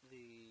 Yeah, that's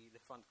the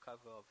front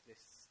cover of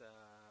this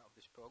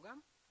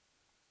program,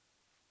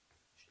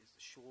 which is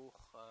Shruch,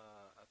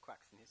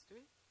 Cracks in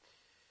History.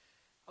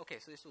 Okay,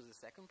 so this was the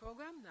second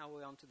program. Now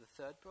we're on to the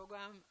third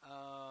program,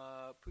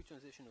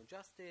 pre-transitional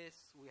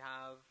justice. We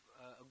have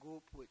a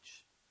group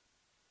which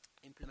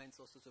implements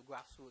all sorts of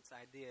grassroots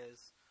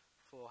ideas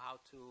for how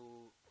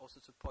to, all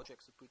sorts of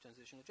projects of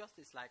pre-transitional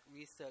justice, like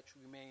research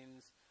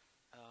remains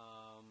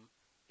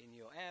in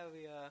your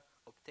area,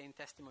 obtain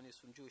testimonies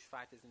from Jewish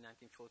fighters in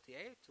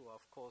 1948, who,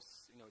 of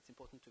course, you know, it's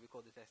important to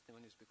record the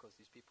testimonies because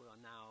these people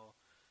are now,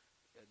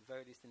 at the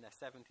very least in their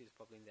 70s,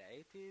 probably in their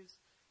 80s.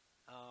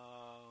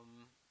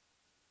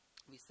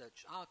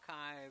 Research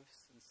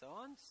archives and so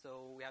on.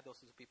 So we had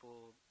also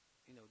people,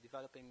 you know,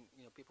 developing,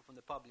 you know, people from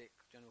the public,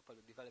 general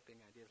public,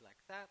 developing ideas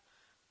like that.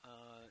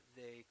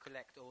 They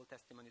collect all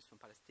testimonies from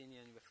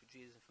Palestinian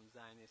refugees and from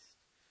Zionist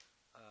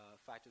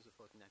fighters who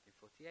fought in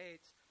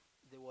 1948.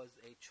 There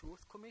was a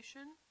truth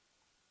commission.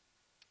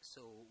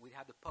 So we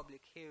had a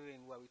public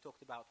hearing where we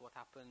talked about what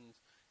happened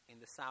in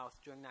the South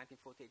during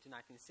 1948 to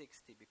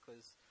 1960,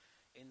 because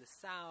in the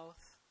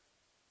South,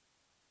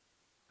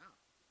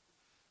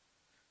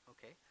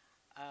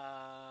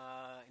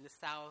 in the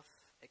South,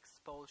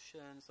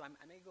 expulsion, so I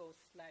may go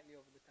slightly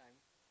over the time.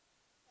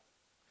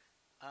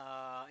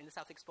 In the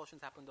South,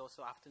 expulsions happened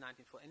also after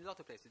 1940, in a lot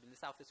of places, in the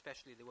South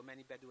especially, there were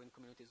many Bedouin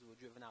communities who were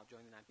driven out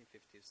during the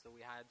 1950s. So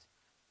we had,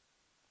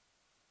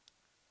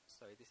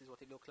 sorry, this is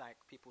what it looked like,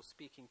 people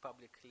speaking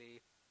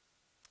publicly.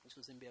 This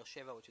was in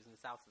Beersheba, which is in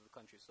the south of the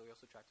country, so we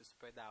also tried to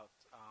spread out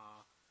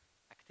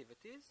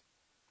activities.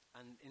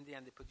 And in the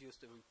end, they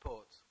produced a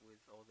report with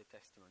all the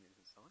testimonies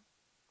and so on.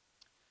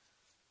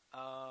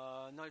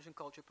 Knowledge and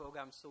culture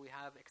programs, so we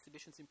have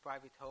exhibitions in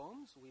private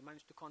homes. We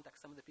managed to contact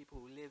some of the people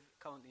who live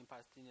currently in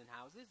Palestinian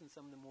houses, and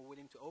some of them were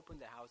willing to open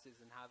their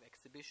houses and have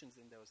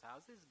exhibitions in those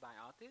houses by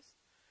artists.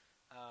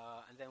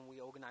 And then we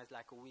organized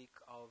like a week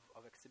of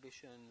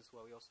exhibitions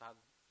where we also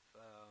have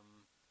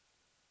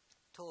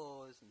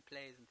tours and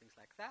plays and things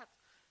like that.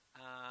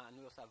 And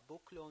we also have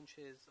book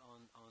launches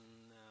on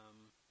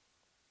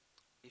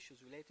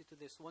issues related to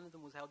this. One of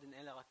them was held in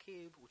El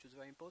Arakib, which was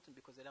very important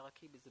because El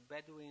Arakib is a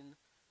Bedouin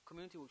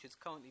community which is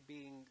currently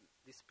being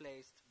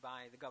displaced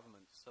by the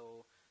government.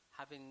 So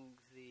having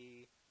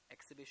the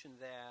exhibition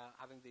there,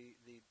 having the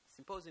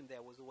symposium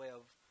there was a way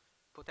of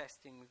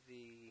protesting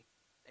the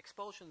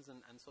expulsions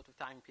and sort of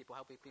tying people,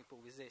 helping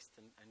people resist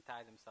and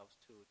tie themselves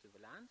to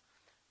the land.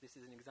 This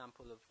is an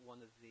example of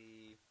one of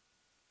the,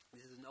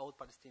 this is an old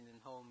Palestinian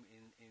home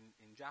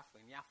in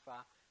Jaffa, in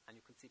Jaffa, and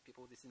you can see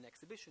people, this is an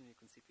exhibition, you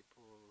can see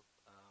people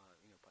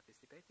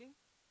participating.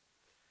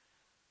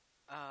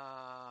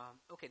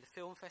 Okay, the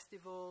film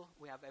festival,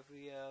 we have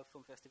every year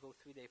film festival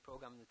 3-day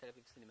program in the Tel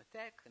Aviv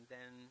Cinematheque, and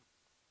then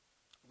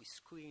we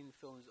screen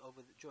films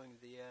during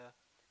the year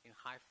in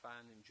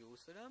Haifa and in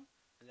Jerusalem,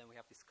 and then we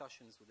have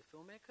discussions with the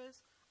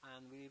filmmakers,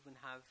 and we even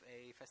have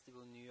a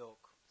festival in New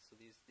York, so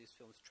these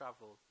films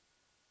travel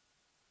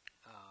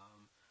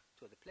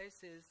to other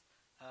places.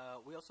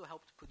 We also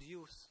helped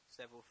produce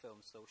several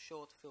films, so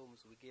short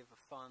films, we give a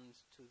fund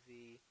to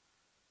the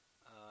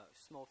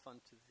small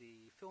fund to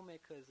the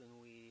filmmakers, and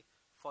we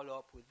follow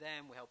up with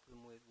them, we help them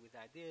with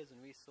ideas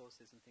and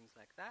resources and things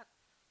like that.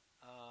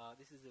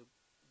 This is a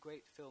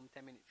great film,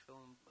 10-minute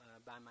film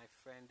by my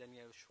friend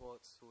Daniel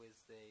Schwartz, who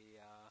is a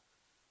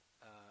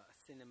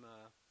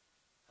cinema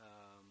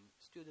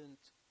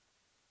student.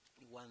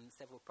 He won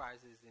several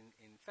prizes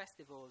in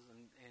festivals,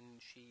 and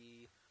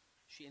she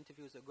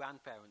interviews her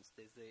grandparents.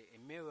 There's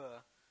a mirror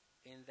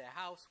in their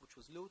house which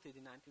was looted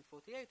in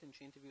 1948, and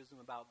she interviews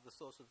them about the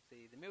source of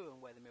the mirror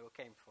and where the mirror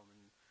came from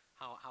and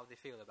how they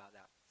feel about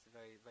that. It's a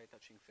very, very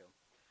touching film.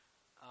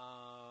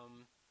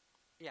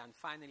 Yeah, and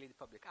finally the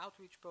public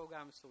outreach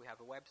program. So we have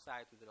a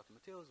website with a lot of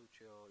materials which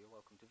you're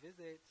welcome to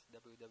visit,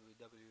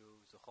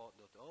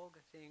 www.zochrot.org,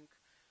 I think.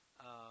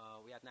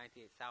 We had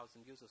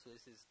 98,000 users, so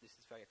this is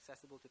very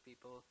accessible to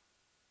people.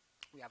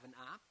 We have an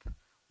app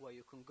where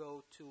you can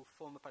go to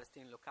former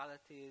Palestinian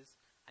localities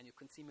and you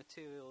can see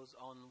materials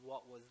on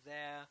what was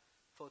there,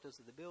 photos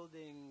of the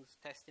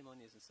buildings,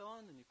 testimonies and so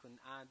on, and you can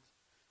add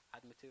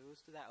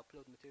materials to that,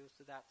 upload materials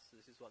to that. So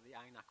this is what the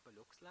Nakba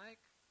looks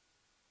like.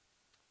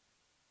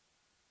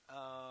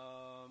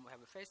 We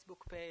have a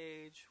Facebook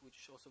page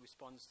which also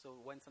responds,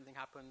 so when something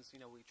happens,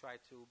 we try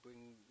to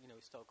bring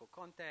historical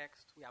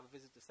context. We have a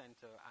visitor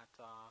center at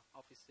our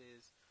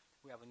offices.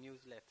 We have a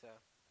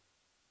newsletter.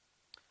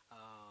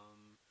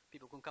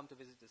 People can come to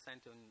visit the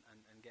center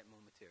and get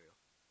more material.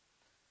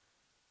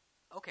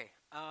 Okay,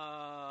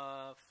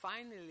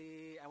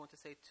 finally I want to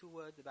say 2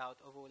 words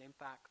about overall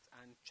impact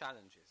and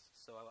challenges.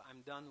 So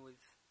I'm done with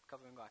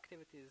covering our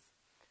activities.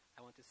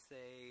 I want to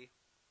say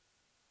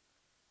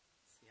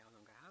see how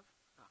long I have.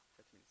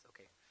 30 minutes,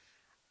 okay.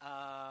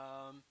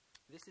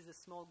 This is a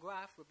small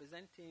graph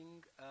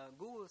representing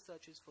Google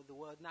searches for the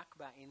word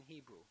Nakba in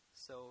Hebrew.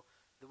 So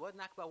the word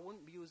Nakba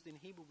wouldn't be used in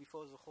Hebrew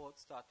before Zochrot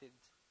started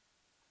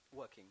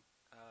working.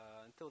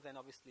 Until then,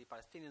 obviously,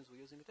 Palestinians were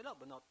using it a lot,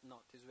 but not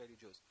Israeli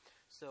Jews.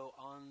 So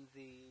on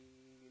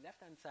the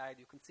left-hand side,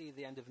 you can see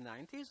the end of the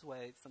 90s,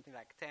 where it's something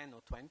like 10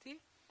 or 20.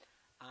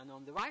 And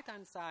on the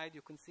right-hand side,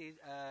 you can see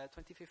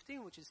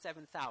 2015, which is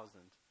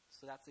 7,000.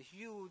 So that's a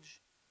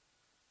huge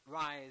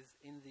rise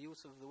in the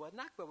use of the word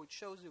Nakba, which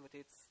shows you that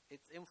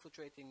it's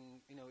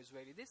infiltrating,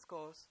 Israeli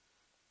discourse.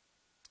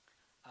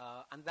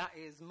 And that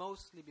is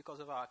mostly because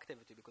of our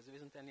activity, because there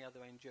isn't any other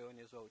NGO in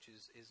Israel which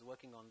is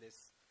working on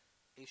this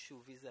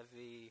issue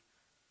vis-a-vis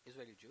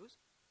Israeli Jews.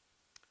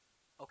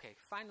 Okay,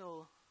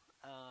 final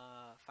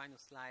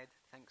slide.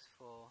 Thanks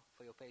for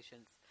your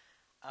patience.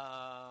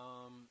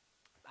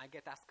 I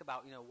get asked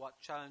about what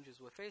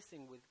challenges we're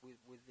facing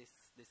with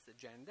this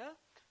agenda.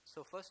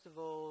 So first of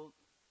all,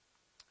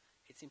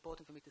 it's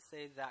important for me to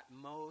say that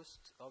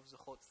most of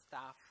Zochrot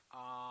staff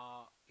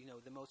are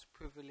the most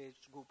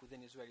privileged group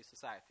within Israeli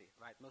society,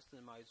 right? Most of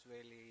them are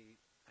Israeli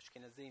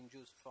Ashkenazim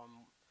Jews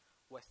from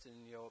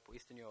Western Europe or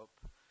Eastern Europe.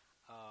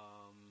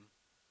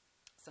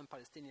 Some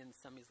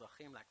Palestinians, some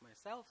Mizrahim like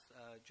myself,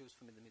 Jews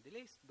from the Middle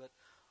East, but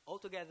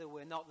altogether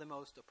we're not the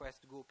most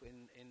oppressed group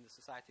in the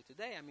society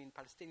today. I mean,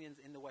 Palestinians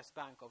in the West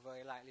Bank are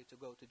very likely to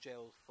go to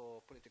jail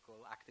for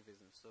political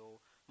activism,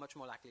 so much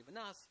more likely than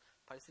us.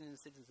 Palestinian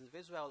citizens of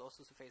Israel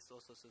also face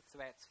all sorts of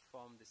threats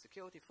from the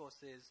security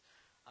forces.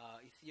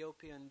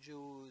 Ethiopian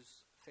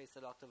Jews face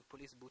a lot of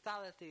police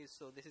brutality,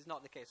 so this is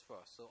not the case for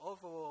us. So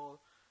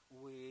overall,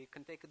 we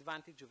can take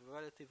advantage of a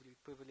relatively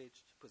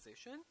privileged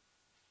position.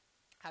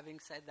 Having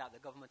said that, the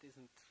government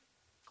isn't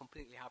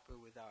completely happy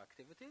with our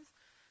activities.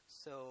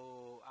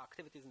 So our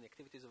activities and the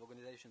activities of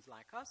organizations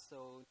like us.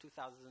 So in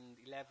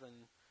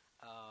 2011,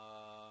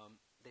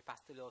 they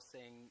passed a law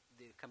saying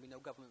there can be no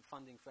government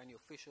funding for any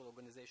official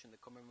organization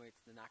that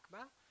commemorates the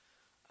Nakba.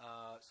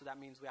 So that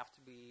means we have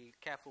to be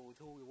careful with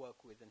who we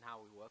work with and how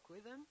we work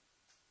with them.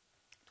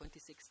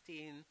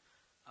 2016,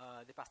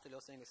 they passed a law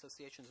saying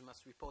associations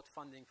must report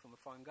funding from a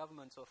foreign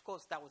government. So of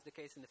course that was the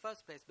case in the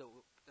first place, but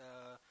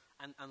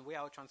and we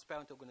are a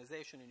transparent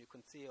organization, and you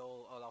can see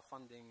all our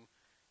funding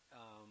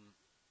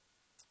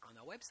on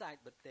our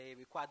website, but they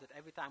require that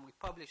every time we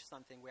publish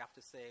something, we have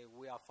to say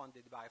we are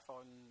funded by a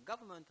foreign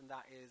government, and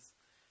that is,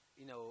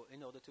 in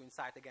order to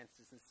incite against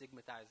us and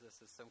stigmatize us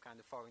as some kind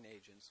of foreign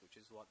agents, which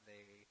is what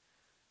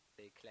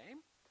they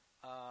claim.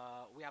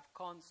 We have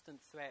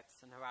constant threats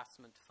and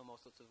harassment from all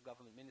sorts of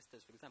government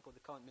ministers. For example,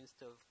 the current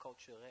Minister of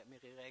Culture,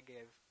 Miri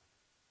Regev,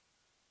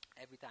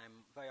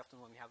 very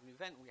often when we have an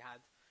event, we had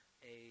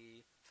a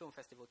film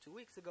festival 2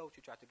 weeks ago, which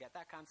we tried to get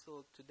that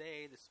cancelled.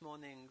 Today, this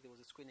morning, there was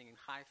a screening in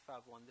Haifa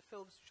of one of the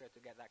films, we tried to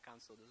get that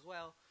cancelled as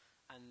well,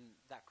 and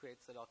that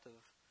creates a lot of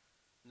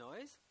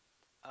noise.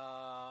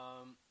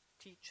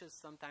 Teachers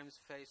sometimes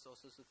face all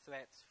sorts of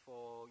threats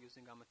for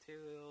using our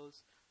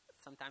materials.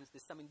 Sometimes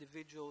there's some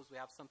individuals, we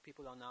have some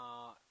people on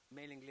our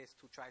mailing list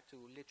who try to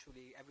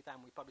literally, every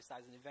time we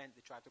publicize an event,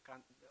 they try to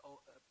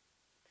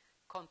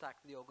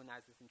contact the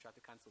organizers and try to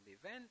cancel the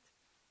event.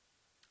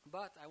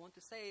 But I want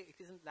to say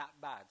it isn't that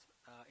bad.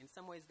 In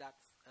some ways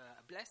that's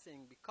a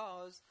blessing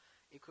because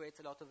it creates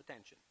a lot of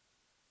attention.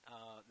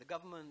 The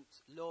government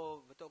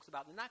law that talks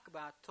about the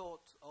Nakba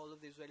taught all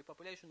of the Israeli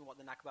population what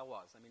the Nakba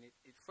was. I mean,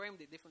 it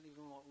framed it differently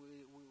than what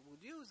we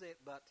would use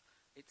it, but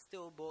it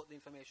still brought the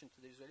information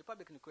to the Israeli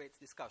public and it creates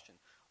discussion.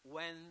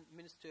 When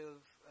Minister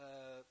of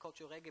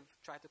Culture Regev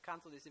tried to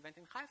cancel this event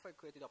in Haifa, it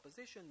created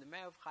opposition. The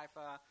mayor of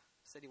Haifa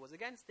said he was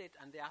against it,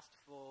 and they asked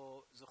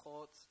for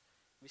Zochrot's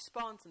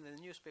response, and then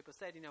the newspaper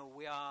said,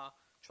 we are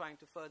trying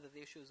to further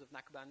the issues of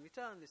Nakba and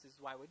return, this is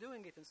why we're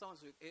doing it, and so on.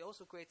 So it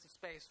also creates a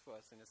space for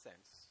us in a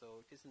sense. So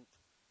it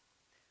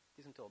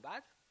isn't all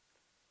bad.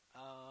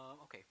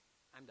 Okay,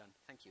 I'm done.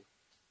 Thank you.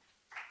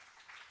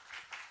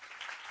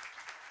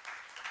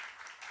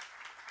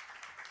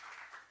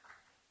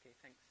 Okay,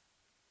 thanks.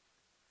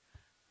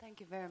 Thank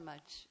you very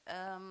much.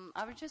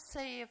 I will just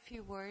say a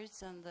few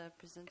words on the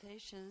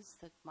presentations,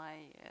 that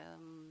my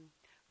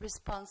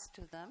response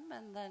to them,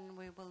 and then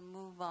we will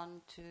move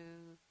on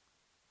to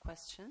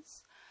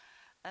questions.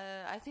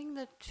 I think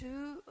the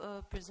two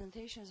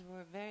presentations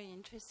were very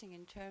interesting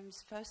in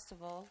terms, first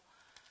of all,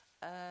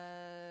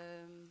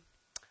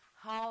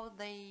 how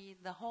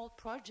the whole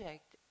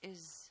project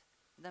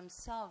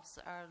themselves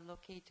are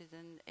located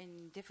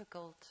in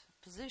difficult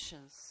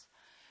positions,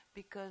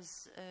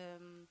 because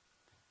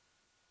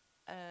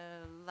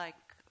like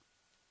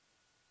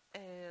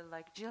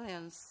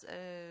Jillian's,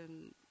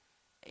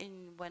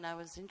 when I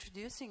was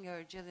introducing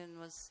her, Jillian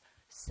was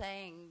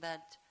saying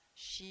that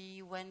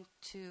she went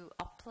to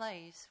a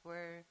place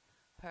where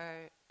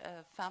her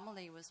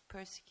family was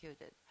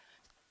persecuted.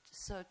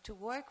 So to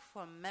work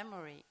from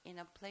memory in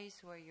a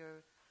place where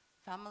your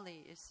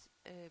family is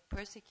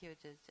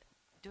persecuted,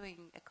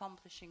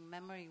 accomplishing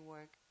memory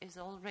work is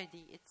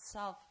already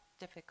itself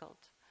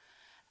difficult.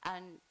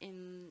 And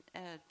in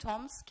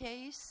Tom's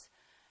case,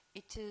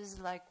 it is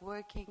like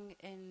working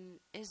in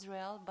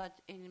Israel,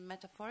 but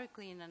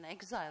metaphorically in an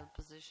exile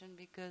position,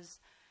 because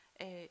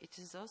it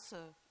is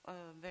also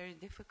very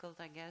difficult,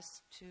 I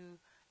guess, to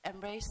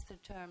embrace the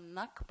term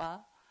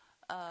Nakba,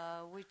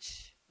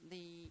 which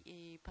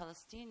the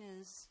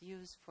Palestinians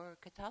use for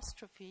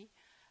catastrophe,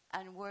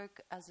 and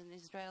work as an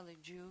Israeli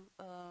Jew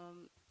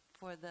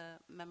for the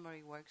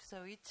memory work.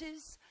 So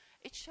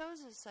it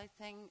shows us, I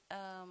think,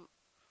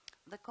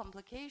 the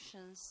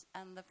complications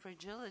and the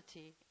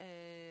fragility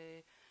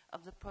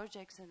of the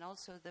projects, and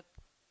also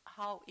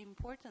how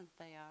important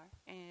they are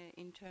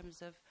in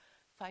terms of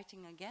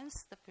fighting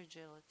against the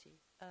fragility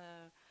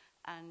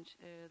and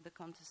the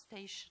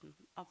contestation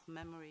of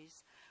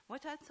memories.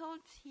 What I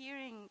thought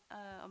hearing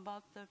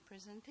about the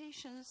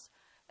presentations,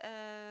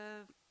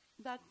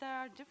 that there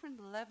are different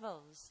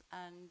levels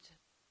and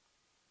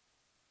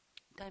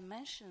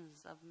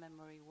dimensions of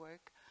memory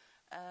work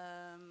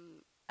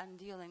and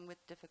dealing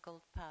with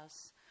difficult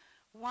pasts.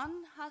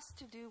 One has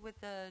to do with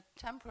the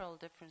temporal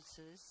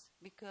differences,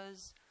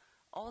 because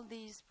all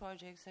these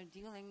projects are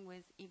dealing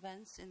with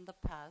events in the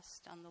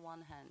past on the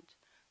one hand.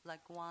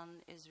 Like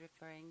one is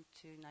referring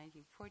to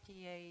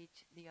 1948,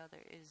 the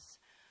other is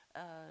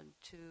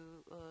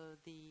to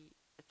the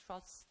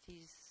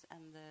atrocities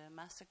and the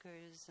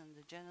massacres and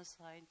the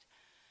genocide,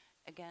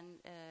 again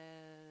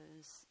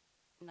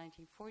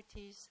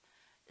 1940s.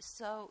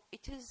 So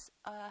it is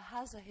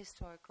has a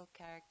historical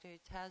character.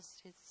 It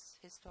has its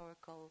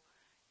historical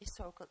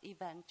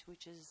event,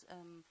 which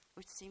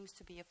seems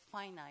to be a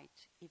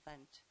finite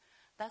event.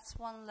 That's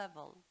one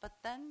level. But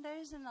then there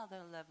is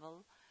another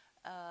level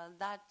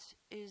that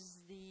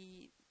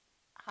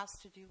has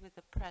to do with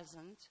the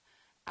present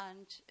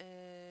and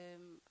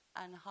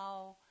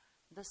how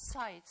the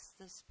sites,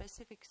 the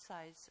specific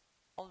sites,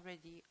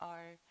 already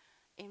are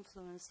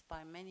influenced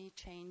by many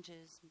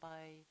changes,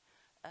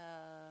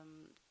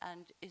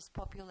 and is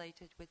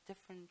populated with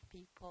different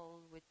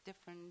people, with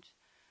different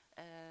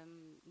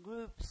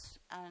groups,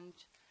 and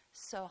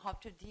so how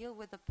to deal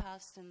with the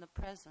past in the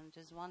present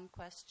is one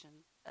question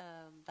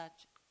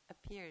that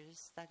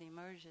appears, that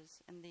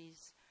emerges in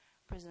these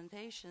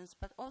presentations,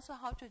 but also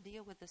how to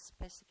deal with the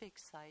specific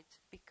site,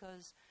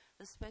 because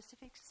the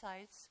specific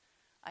sites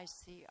I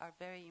see are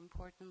very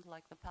important,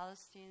 like the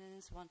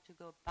Palestinians want to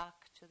go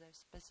back to their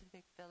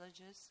specific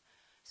villages,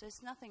 so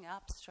it's nothing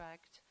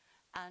abstract.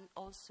 And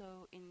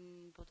also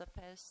in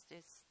Budapest,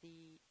 it's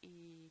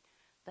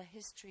the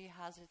history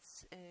has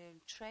its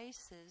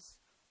traces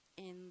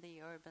in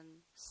the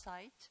urban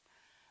site.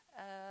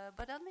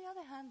 But on the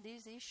other hand,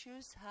 these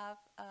issues have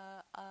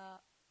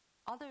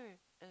other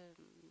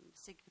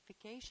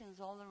significations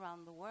all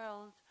around the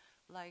world,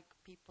 like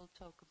people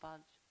talk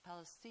about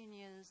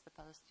Palestinians, the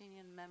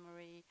Palestinian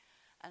memory,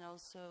 and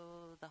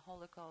also the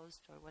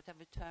Holocaust, or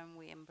whatever term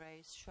we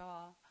embrace,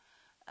 Shoah.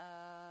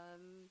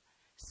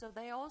 So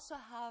they also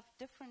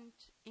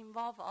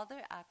involve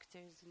other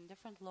actors in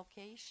different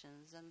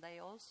locations, and they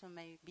also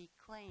maybe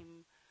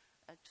claim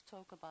to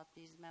talk about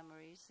these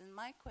memories. And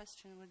my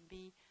question would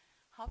be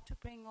how to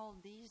bring all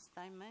these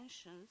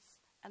dimensions,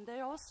 and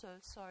they're also,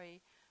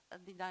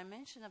 the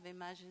dimension of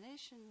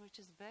imagination, which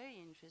is very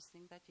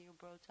interesting that you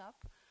brought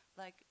up.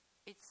 Like,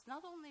 it's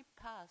not only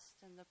past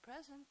and the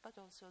present, but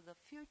also the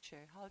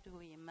future. How do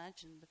we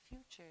imagine the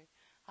future?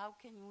 How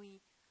can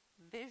we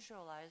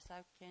visualize?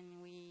 How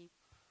can we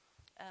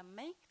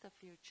make the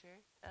future,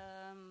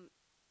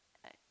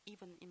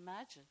 even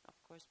imagine,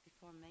 of course,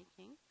 before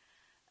making.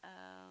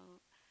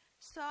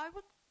 So I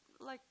would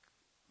like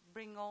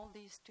bring all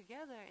these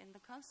together in the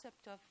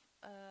concept of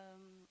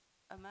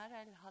Ömer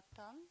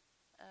El-Hattan.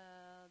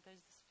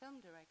 There's this film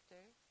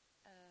director,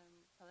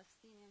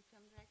 Palestinian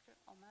film director,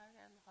 Ömer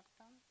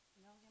El-Hattan,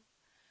 you know him?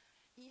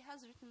 He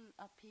has written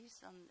a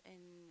piece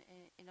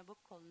in a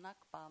book called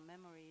Nakba,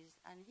 Memories,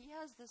 and he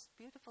has this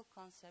beautiful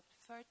concept,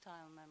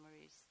 fertile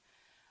memories.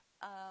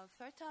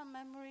 Fertile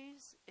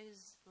memories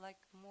is like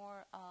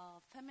more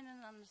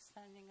feminine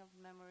understanding of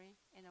memory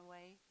in a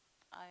way,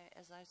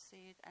 as I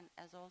see it, and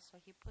as also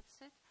he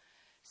puts it.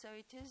 So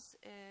it is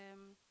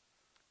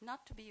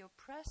not to be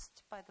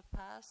oppressed by the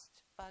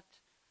past, but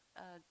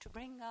to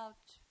bring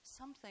out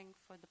something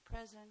for the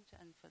present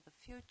and for the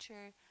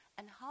future,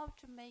 and how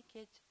to make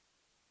it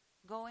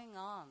going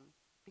on,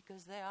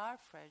 because they are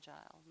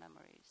fragile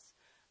memories.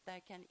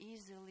 They can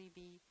easily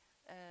be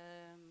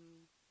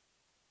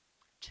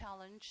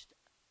challenged.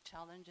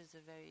 Challenge is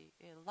a very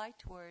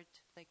light word.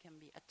 They can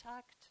be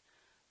attacked.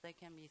 They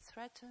can be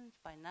threatened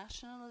by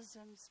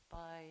nationalisms,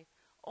 by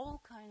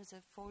all kinds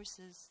of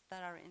forces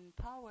that are in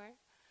power.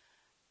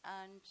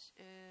 And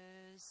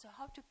so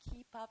how to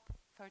keep up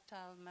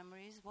fertile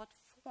memories? What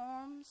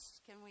forms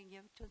can we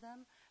give to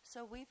them?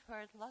 So we've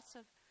heard lots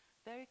of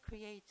very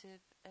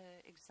creative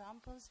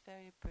examples,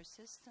 very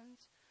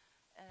persistent.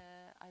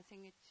 I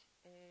think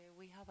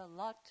we have a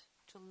lot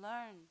to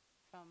learn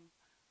from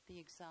the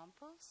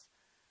examples.